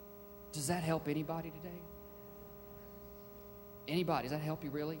 Does that help anybody today? Anybody? Does that help you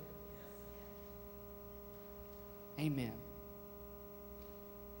really? Amen.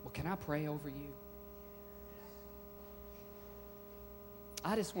 Well, can I pray over you?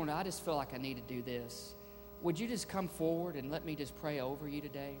 I just feel like I need to do this. Would you just come forward and let me just pray over you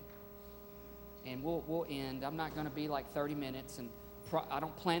today? And we'll end. I'm not going to be like 30 minutes, and I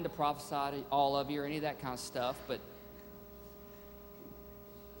don't plan to prophesy to all of you or any of that kind of stuff, but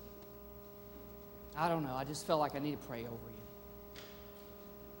I don't know. I just felt like I need to pray over you.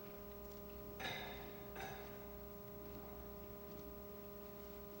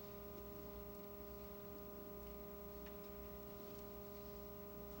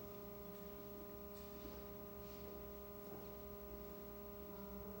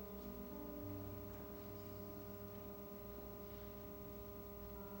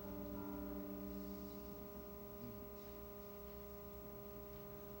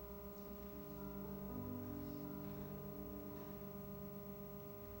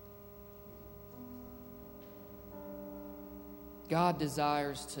 God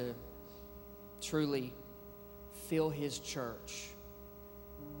desires to truly fill His church,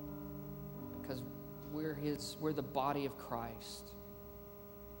 because we're the body of Christ.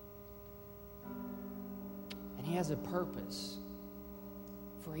 And He has a purpose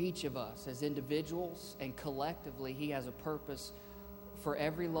for each of us as individuals, and collectively He has a purpose for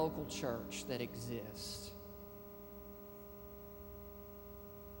every local church that exists.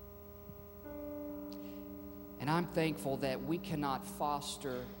 And I'm thankful that we cannot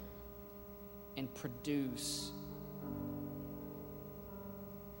foster and produce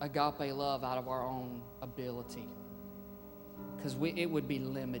agape love out of our own ability, because it would be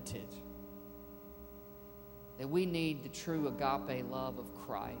limited. That we need the true agape love of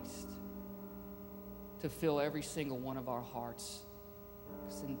Christ to fill every single one of our hearts.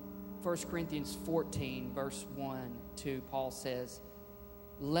 Because in 1 Corinthians 14, verse 1, 2, Paul says,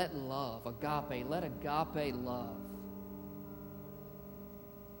 let agape love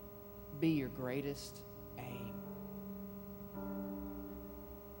be your greatest aim.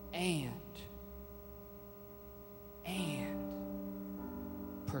 And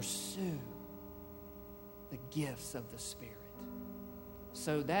pursue the gifts of the Spirit.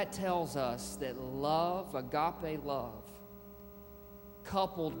 So that tells us that love, agape love,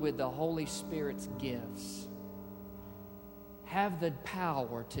 coupled with the Holy Spirit's gifts, have the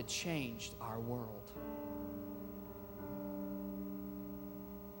power to change our world.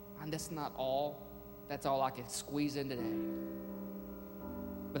 And that's not all. That's all I can squeeze in today.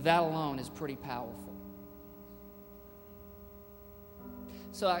 But that alone is pretty powerful.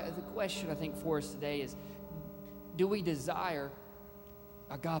 So the question I think for us today is, do we desire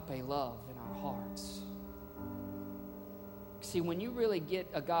agape love in our hearts? See, when you really get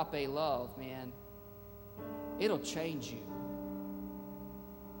agape love, man, it'll change you.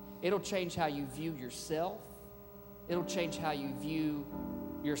 It'll change how you view yourself. It'll change how you view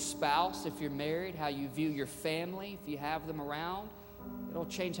your spouse if you're married, how you view your family if you have them around. It'll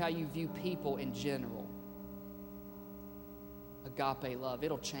change how you view people in general. Agape love,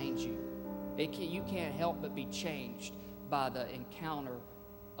 it'll change you. You can't help but be changed by the encounter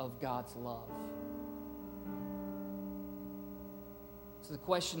of God's love. So the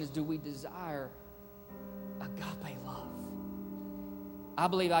question is, do we desire agape love?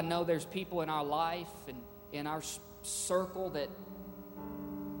 I know there's people in our life and in our circle that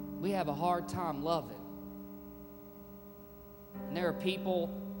we have a hard time loving. And there are people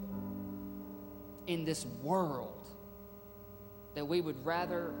in this world that we would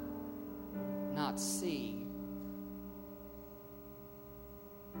rather not see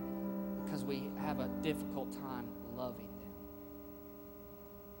because we have a difficult time loving them.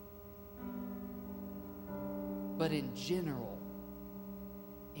 But in general,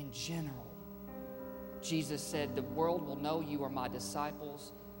 Jesus said, the world will know you are my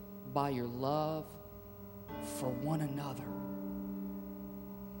disciples by your love for one another.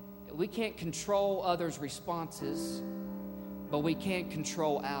 We can't control others' responses, but we can't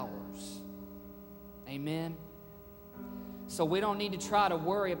control ours. Amen? So we don't need to try to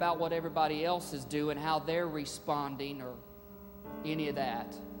worry about what everybody else is doing, how they're responding, or any of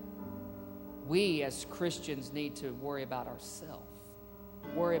that. We as Christians need to worry about ourselves.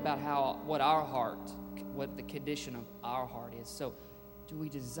 Worry about what the condition of our heart is. So, do we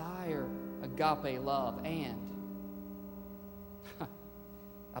desire agape love? And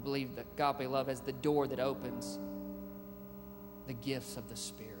I believe that agape love is the door that opens the gifts of the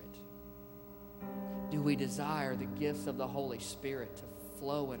Spirit. Do we desire the gifts of the Holy Spirit to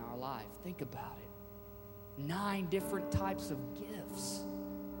flow in our life? Think about it. 9 different types of gifts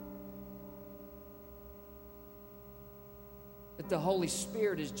that the Holy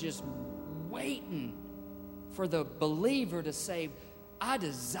Spirit is just waiting for the believer to say, I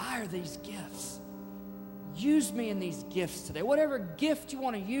desire these gifts. Use me in these gifts today. Whatever gift you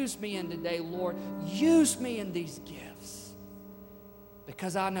want to use me in today, Lord, use me in these gifts.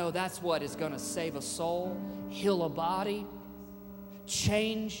 Because I know that's what is going to save a soul, heal a body,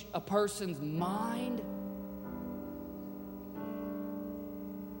 change a person's mind.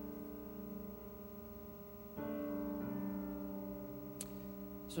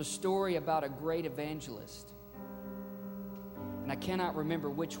 It's a story about a great evangelist. And I cannot remember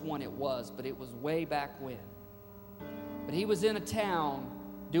which one it was, but it was way back when. But he was in a town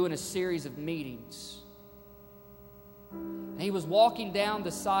doing a series of meetings. And he was walking down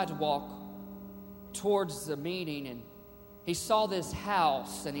the sidewalk towards the meeting, and he saw this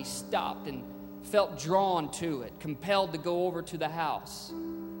house, and he stopped and felt drawn to it, compelled to go over to the house.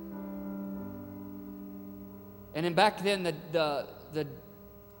 And then back then, the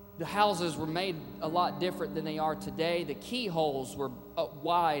houses were made a lot different than they are today. The keyholes were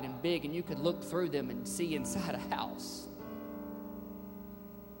wide and big, and you could look through them and see inside a house.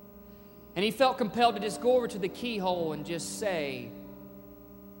 And he felt compelled to just go over to the keyhole and just say,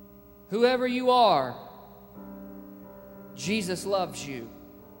 whoever you are, Jesus loves you.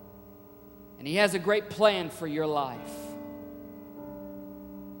 And he has a great plan for your life.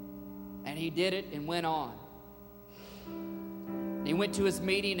 And he did it and went on. He went to his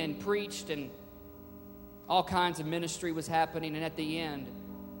meeting and preached, and all kinds of ministry was happening. And at the end,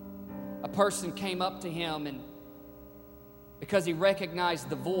 a person came up to him and because he recognized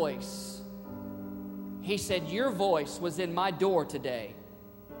the voice. He said, your voice was in my door today.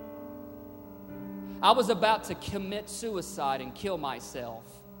 I was about to commit suicide and kill myself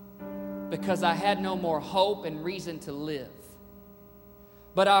because I had no more hope and reason to live.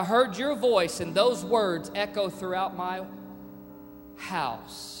 But I heard your voice, and those words echo throughout my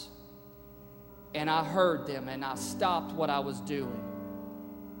house. And I heard them, and I stopped what I was doing.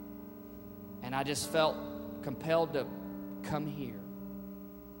 And I just felt compelled to come here.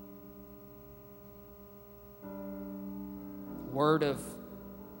 Word of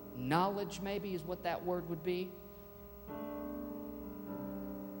knowledge, maybe, is what that word would be.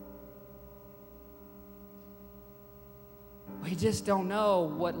 We just don't know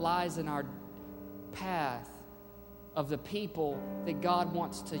what lies in our path of the people that God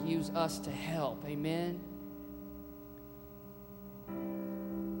wants to use us to help. Amen?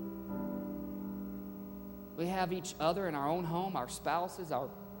 We have each other in our own home, our spouses, our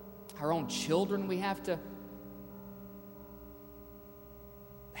own children we have to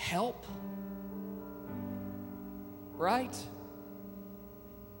help. Right?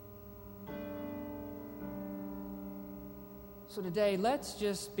 So today, let's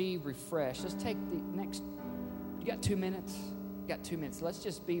just be refreshed. Let's take the next, you got 2 minutes? You got 2 minutes. Let's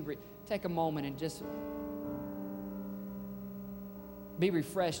just take a moment and just be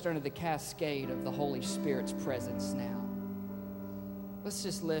refreshed under the cascade of the Holy Spirit's presence now. Let's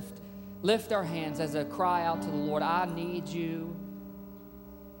just lift our hands as a cry out to the Lord. I need you.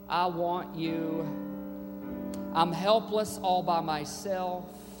 I want you. I'm helpless all by myself.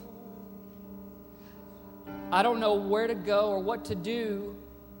 I don't know where to go or what to do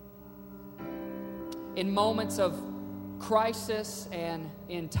in moments of crisis and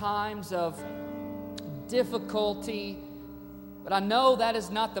in times of difficulty. But I know that is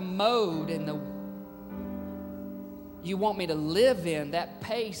not the mode and you want me to live in, that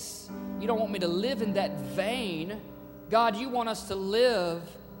pace. You don't want me to live in that vein. God, you want us to live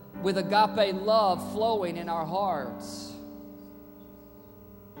with agape love flowing in our hearts.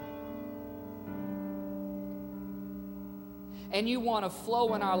 And you want to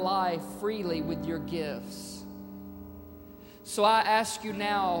flow in our life freely with your gifts. So I ask you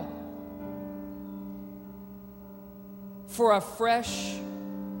now for a fresh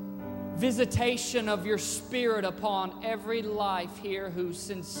visitation of your Spirit upon every life here who's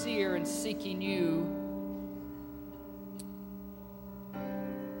sincere in seeking you.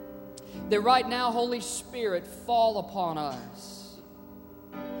 That right now, Holy Spirit, fall upon us.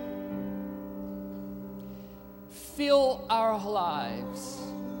 Fill our lives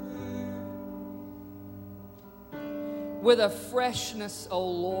with a freshness, O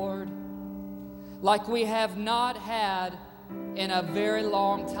Lord, like we have not had in a very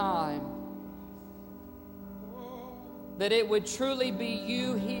long time. That it would truly be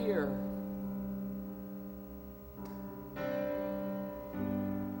you here.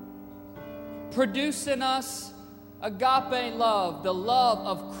 Produce in us agape love, the love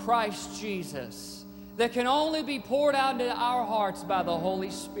of Christ Jesus, that can only be poured out into our hearts by the Holy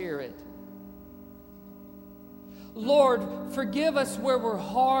Spirit. Lord, forgive us where we're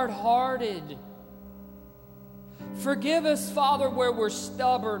hard-hearted. Forgive us, Father, where we're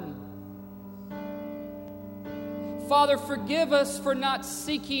stubborn. Father, forgive us for not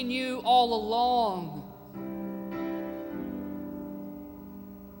seeking you all along.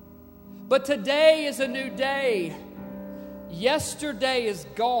 But today is a new day. Yesterday is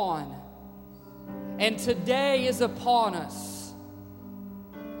gone. And today is upon us.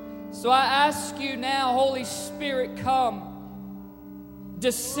 So I ask you now, Holy Spirit, come.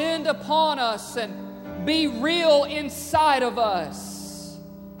 Descend upon us and be real inside of us.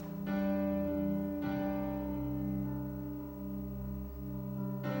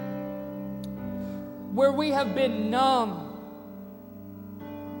 Where we have been numb,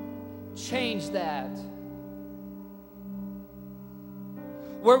 change that.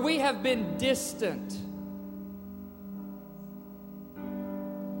 Where we have been distant,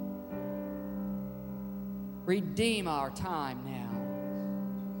 redeem our time now.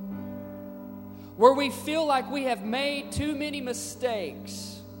 Where we feel like we have made too many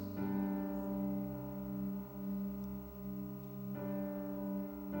mistakes,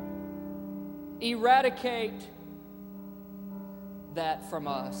 eradicate that from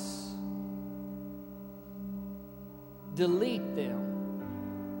us. Delete them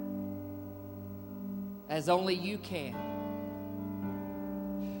as only you can.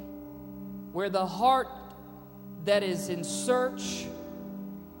 Where the heart that is in search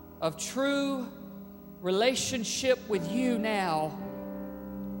of true relationship with you now,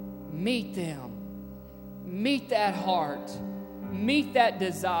 meet them, meet that heart, meet that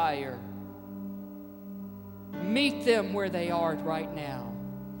desire. Meet them where they are right now.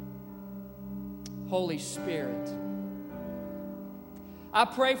 Holy Spirit, I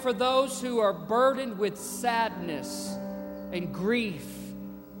pray for those who are burdened with sadness and grief,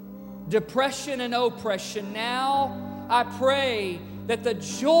 depression and oppression. Now I pray that the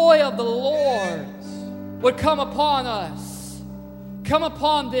joy of the Lord would come upon us. Come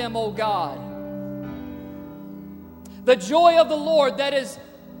upon them, O God. The joy of the Lord that is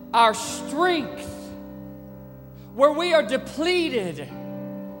our strength, where we are depleted,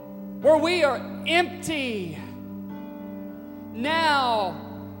 where we are empty. Now,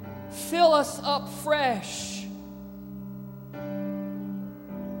 fill us up fresh.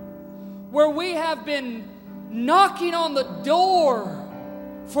 Where we have been knocking on the door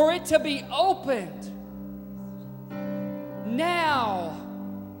for it to be opened. Now,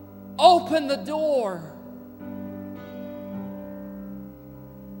 open the door.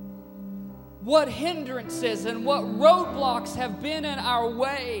 What hindrances and what roadblocks have been in our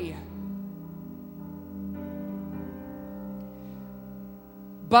way,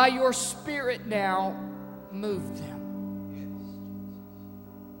 by your Spirit now, move them.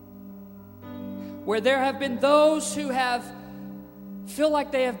 Where there have been those who feel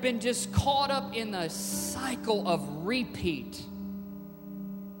like they have been just caught up in a cycle of repeat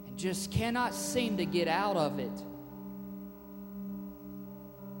and just cannot seem to get out of it.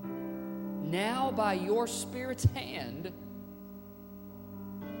 Now, by your Spirit's hand,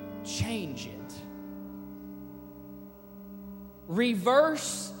 change it.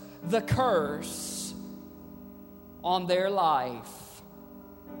 Reverse the curse on their life.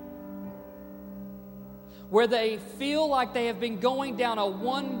 Where they feel like they have been going down a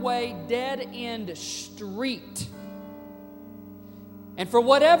one-way, dead-end street. And for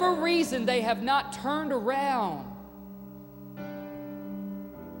whatever reason, they have not turned around.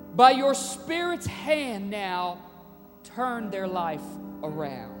 By your Spirit's hand now, turn their life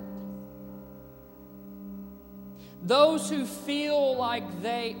around. Those who feel like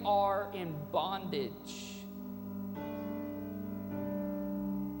they are in bondage,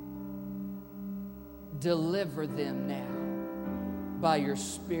 deliver them now by your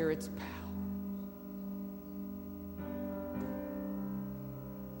Spirit's power.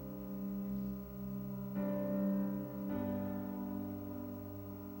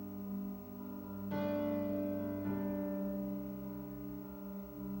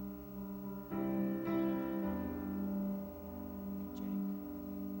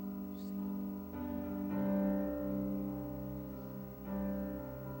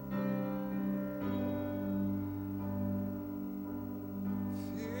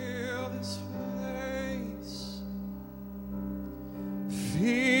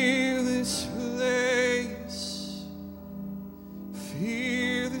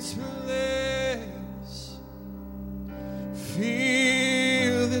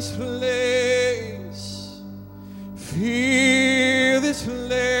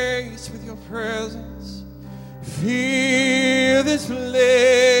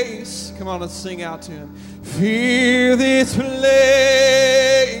 Let's sing out to him. Feel this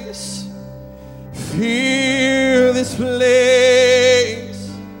place. Feel this place.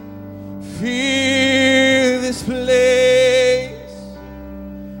 Feel this place.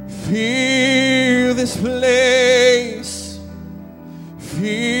 Feel this place.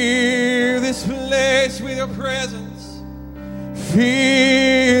 Feel this place with your presence.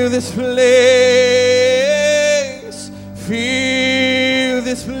 Feel this place. Feel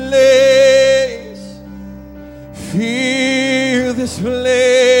this place. Feel this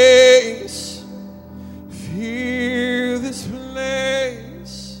place. Feel this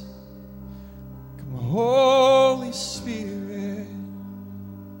place. Come, Holy Spirit.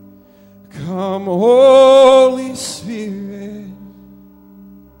 Come, Holy Spirit.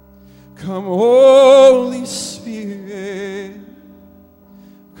 Come, Holy Spirit.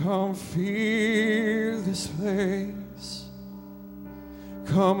 Come, feel this place.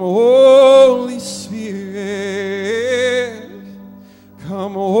 Come, Holy Spirit.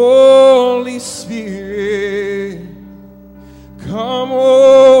 Come, Holy Spirit. Come,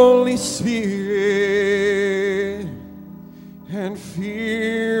 Holy Spirit, and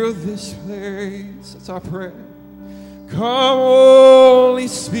fill this place. That's our prayer. Come, Holy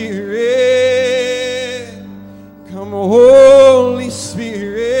Spirit. Come, Holy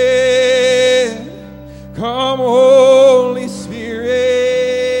Spirit. Come, Holy Spirit.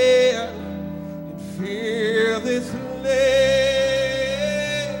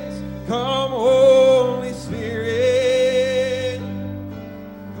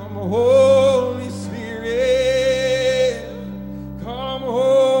 Holy Spirit,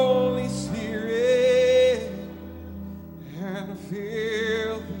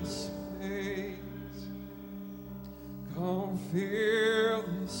 fill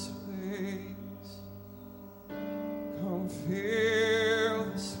this place. Come fill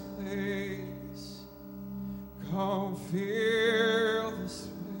this place. Come fill this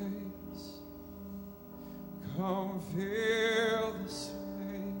place. Come fill this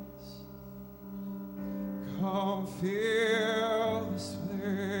place. Come fill this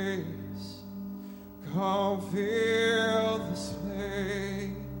place. Come fill this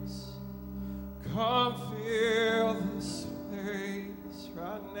place. Come fill this place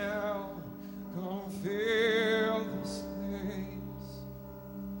right now. Come fill this place.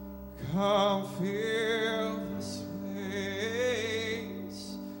 Come fill this place.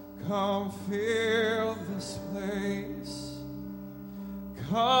 Come fill this place.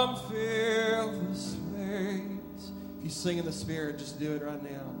 Come fill this place. If you sing in the Spirit, just do it right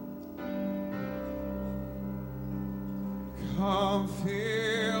now. Come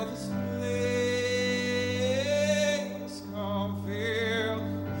fill this place. Come fill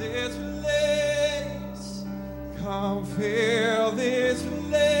this place. Come fill this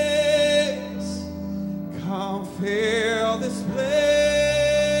place. Come fill this place.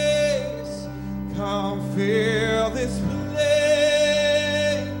 Come fill this place.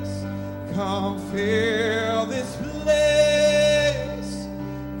 Come fill this place.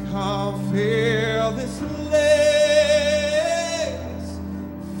 Come fill this place.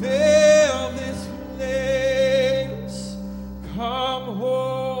 Fill this place. Come,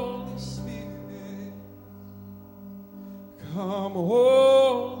 Holy Spirit. Come,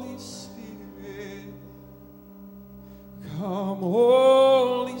 Holy Spirit. Come,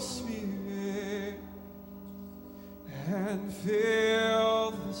 Holy Spirit. And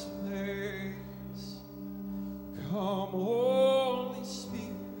fill this place. Come, Holy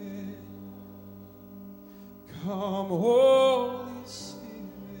Spirit. Come, Holy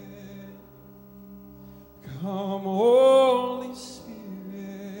Spirit. Come, Holy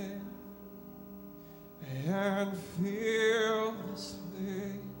Spirit. And fill this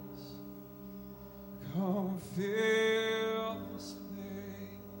place. Come, fill this place.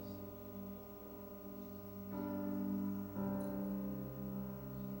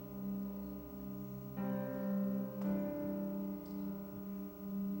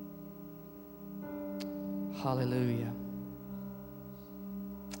 Hallelujah.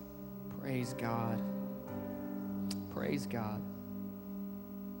 Praise God. Praise God.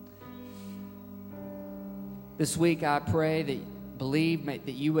 This week I pray that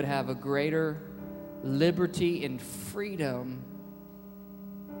you would have a greater liberty and freedom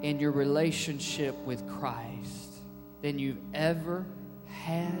in your relationship with Christ than you've ever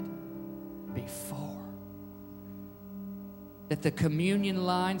had before. That the communion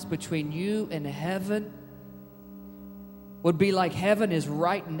lines between you and heaven would be like heaven is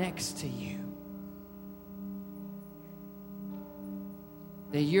right next to you.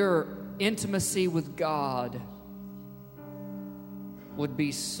 That your intimacy with God would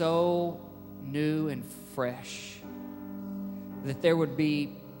be so new and fresh. That there would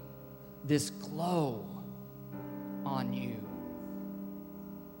be this glow on you.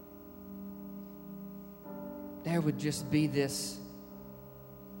 There would just be this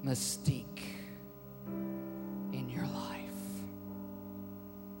mystique in your life.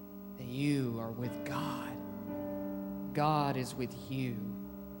 That you are with God. God is with you.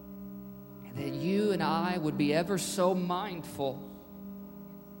 And that you and I would be ever so mindful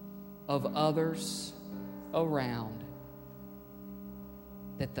of others around.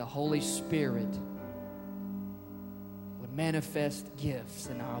 That the Holy Spirit would manifest gifts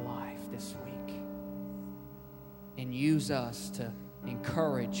in our life this week. And use us to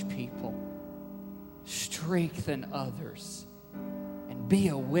encourage people, strengthen others, and be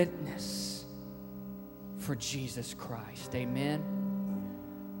a witness for Jesus Christ. Amen.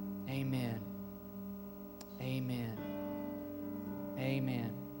 Amen. Amen.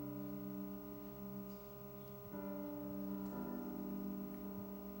 Amen.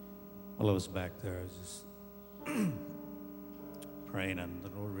 While I was back there, I was just praying, and the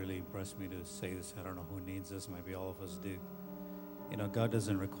Lord really impressed me to say this. I don't know who needs this. Maybe all of us do. You know, God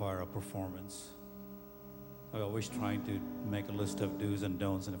doesn't require a performance. I'm always trying to make a list of do's and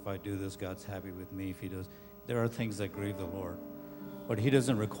don'ts, and if I do this, God's happy with me. If He does, there are things that grieve the Lord. But He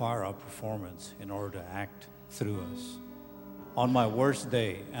doesn't require a performance in order to act through us. On my worst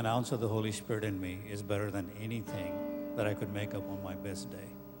day, an ounce of the Holy Spirit in me is better than anything that I could make up on my best day.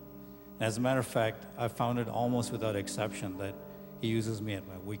 As a matter of fact, I found it almost without exception that He uses me at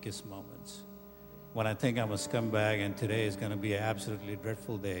my weakest moments. When I think I'm a scumbag and today is going to be an absolutely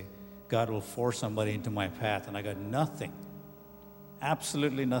dreadful day, God will force somebody into my path and I got nothing,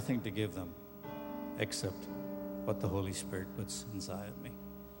 absolutely nothing to give them except what the Holy Spirit puts inside of me.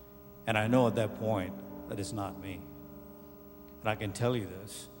 And I know at that point that it's not me. And I can tell you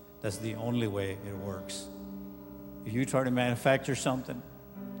this, that's the only way it works. If you try to manufacture something,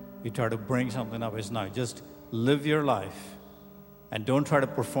 you try to bring something up, it's not. Just live your life and don't try to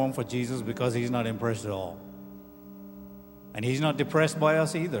perform for Jesus, because he's not impressed at all. And he's not depressed by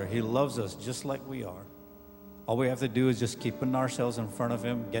us either. He loves us just like we are. All we have to do is just keeping ourselves in front of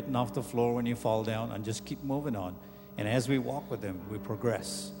him, getting off the floor when you fall down, and just keep moving on. And as we walk with him, we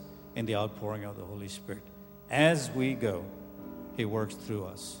progress in the outpouring of the Holy Spirit. As we go, he works through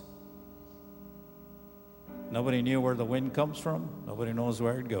us. Nobody knew where the wind comes from. Nobody knows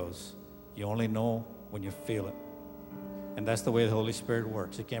where it goes. You only know when you feel it. And that's the way the Holy Spirit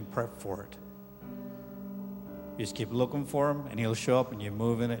works. You can't prep for it. You just keep looking for him, and he'll show up, and you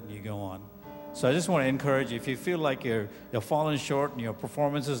move in it, and you go on. So I just want to encourage you, if you feel like you're falling short and your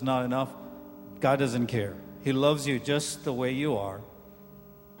performance is not enough, God doesn't care. He loves you just the way you are.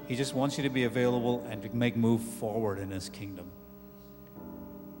 He just wants you to be available and to make move forward in his kingdom.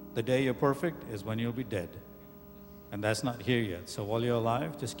 The day you're perfect is when you'll be dead. And that's not here yet. So while you're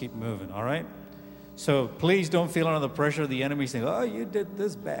alive, just keep moving, all right? So please don't feel under the pressure of the enemy saying, oh, you did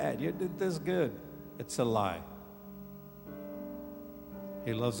this bad, you did this good. It's a lie.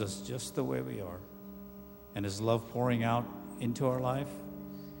 He loves us just the way we are. And his love pouring out into our life,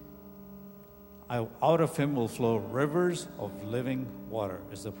 out of him will flow rivers of living water,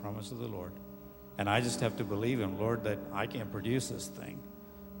 is the promise of the Lord. And I just have to believe him, Lord, that I can't produce this thing.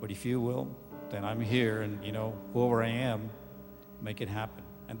 But if you will, then I'm here, and, whoever I am, make it happen.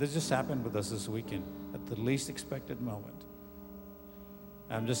 And this just happened with us this weekend at the least expected moment.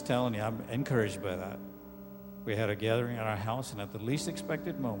 I'm just telling you, I'm encouraged by that. We had a gathering at our house, and at the least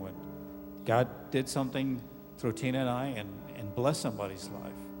expected moment, God did something through Tina and I and blessed somebody's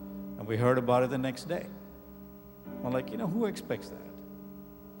life. And we heard about it the next day. I'm like, who expects that?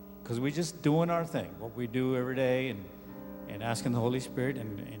 Because we're just doing our thing, what we do every day, and asking the Holy Spirit.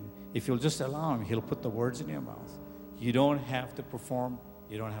 And if you'll just allow him, he'll put the words in your mouth. You don't have to perform.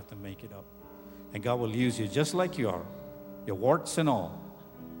 You don't have to make it up. And God will use you just like you are, your warts and all.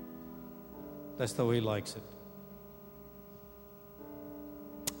 That's the way he likes it.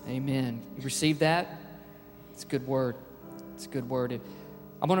 Amen. You receive that? It's a good word. It's a good word.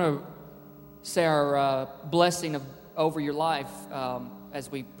 I'm going to say our blessing over your life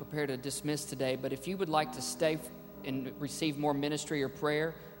as we prepare to dismiss today. But if you would like to stay and receive more ministry or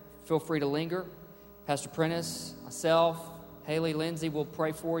prayer, feel free to linger. Pastor Prentice, myself, Haley, Lindsay will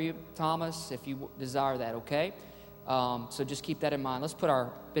pray for you. Thomas, if you desire that, okay? So just keep that in mind. Let's put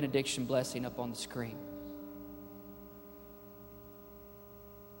our benediction blessing up on the screen.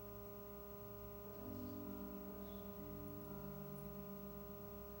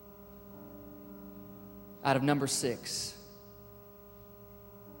 Out of number 6,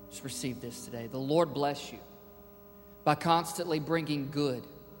 just receive this today. The Lord bless you by constantly bringing good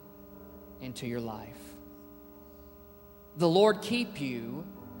into your life. The Lord keep you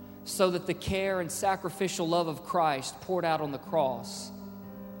so that the care and sacrificial love of Christ poured out on the cross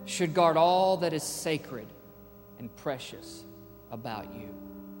should guard all that is sacred and precious about you.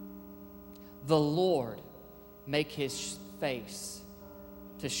 The Lord make his face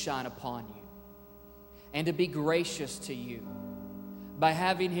to shine upon you and to be gracious to you by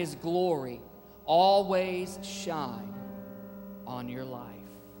having his glory always shine on your life.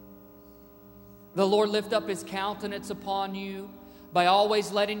 The Lord lift up his countenance upon you by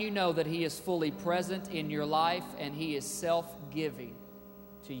always letting you know that he is fully present in your life and he is self-giving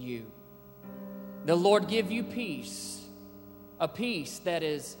to you. The Lord give you peace, a peace that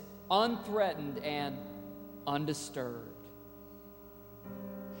is unthreatened and undisturbed.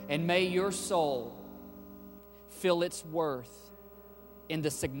 And may your soul feel its worth in the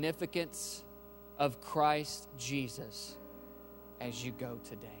significance of Christ Jesus as you go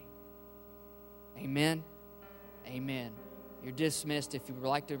today. Amen. Amen. You're dismissed. If you would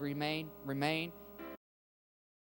like to remain.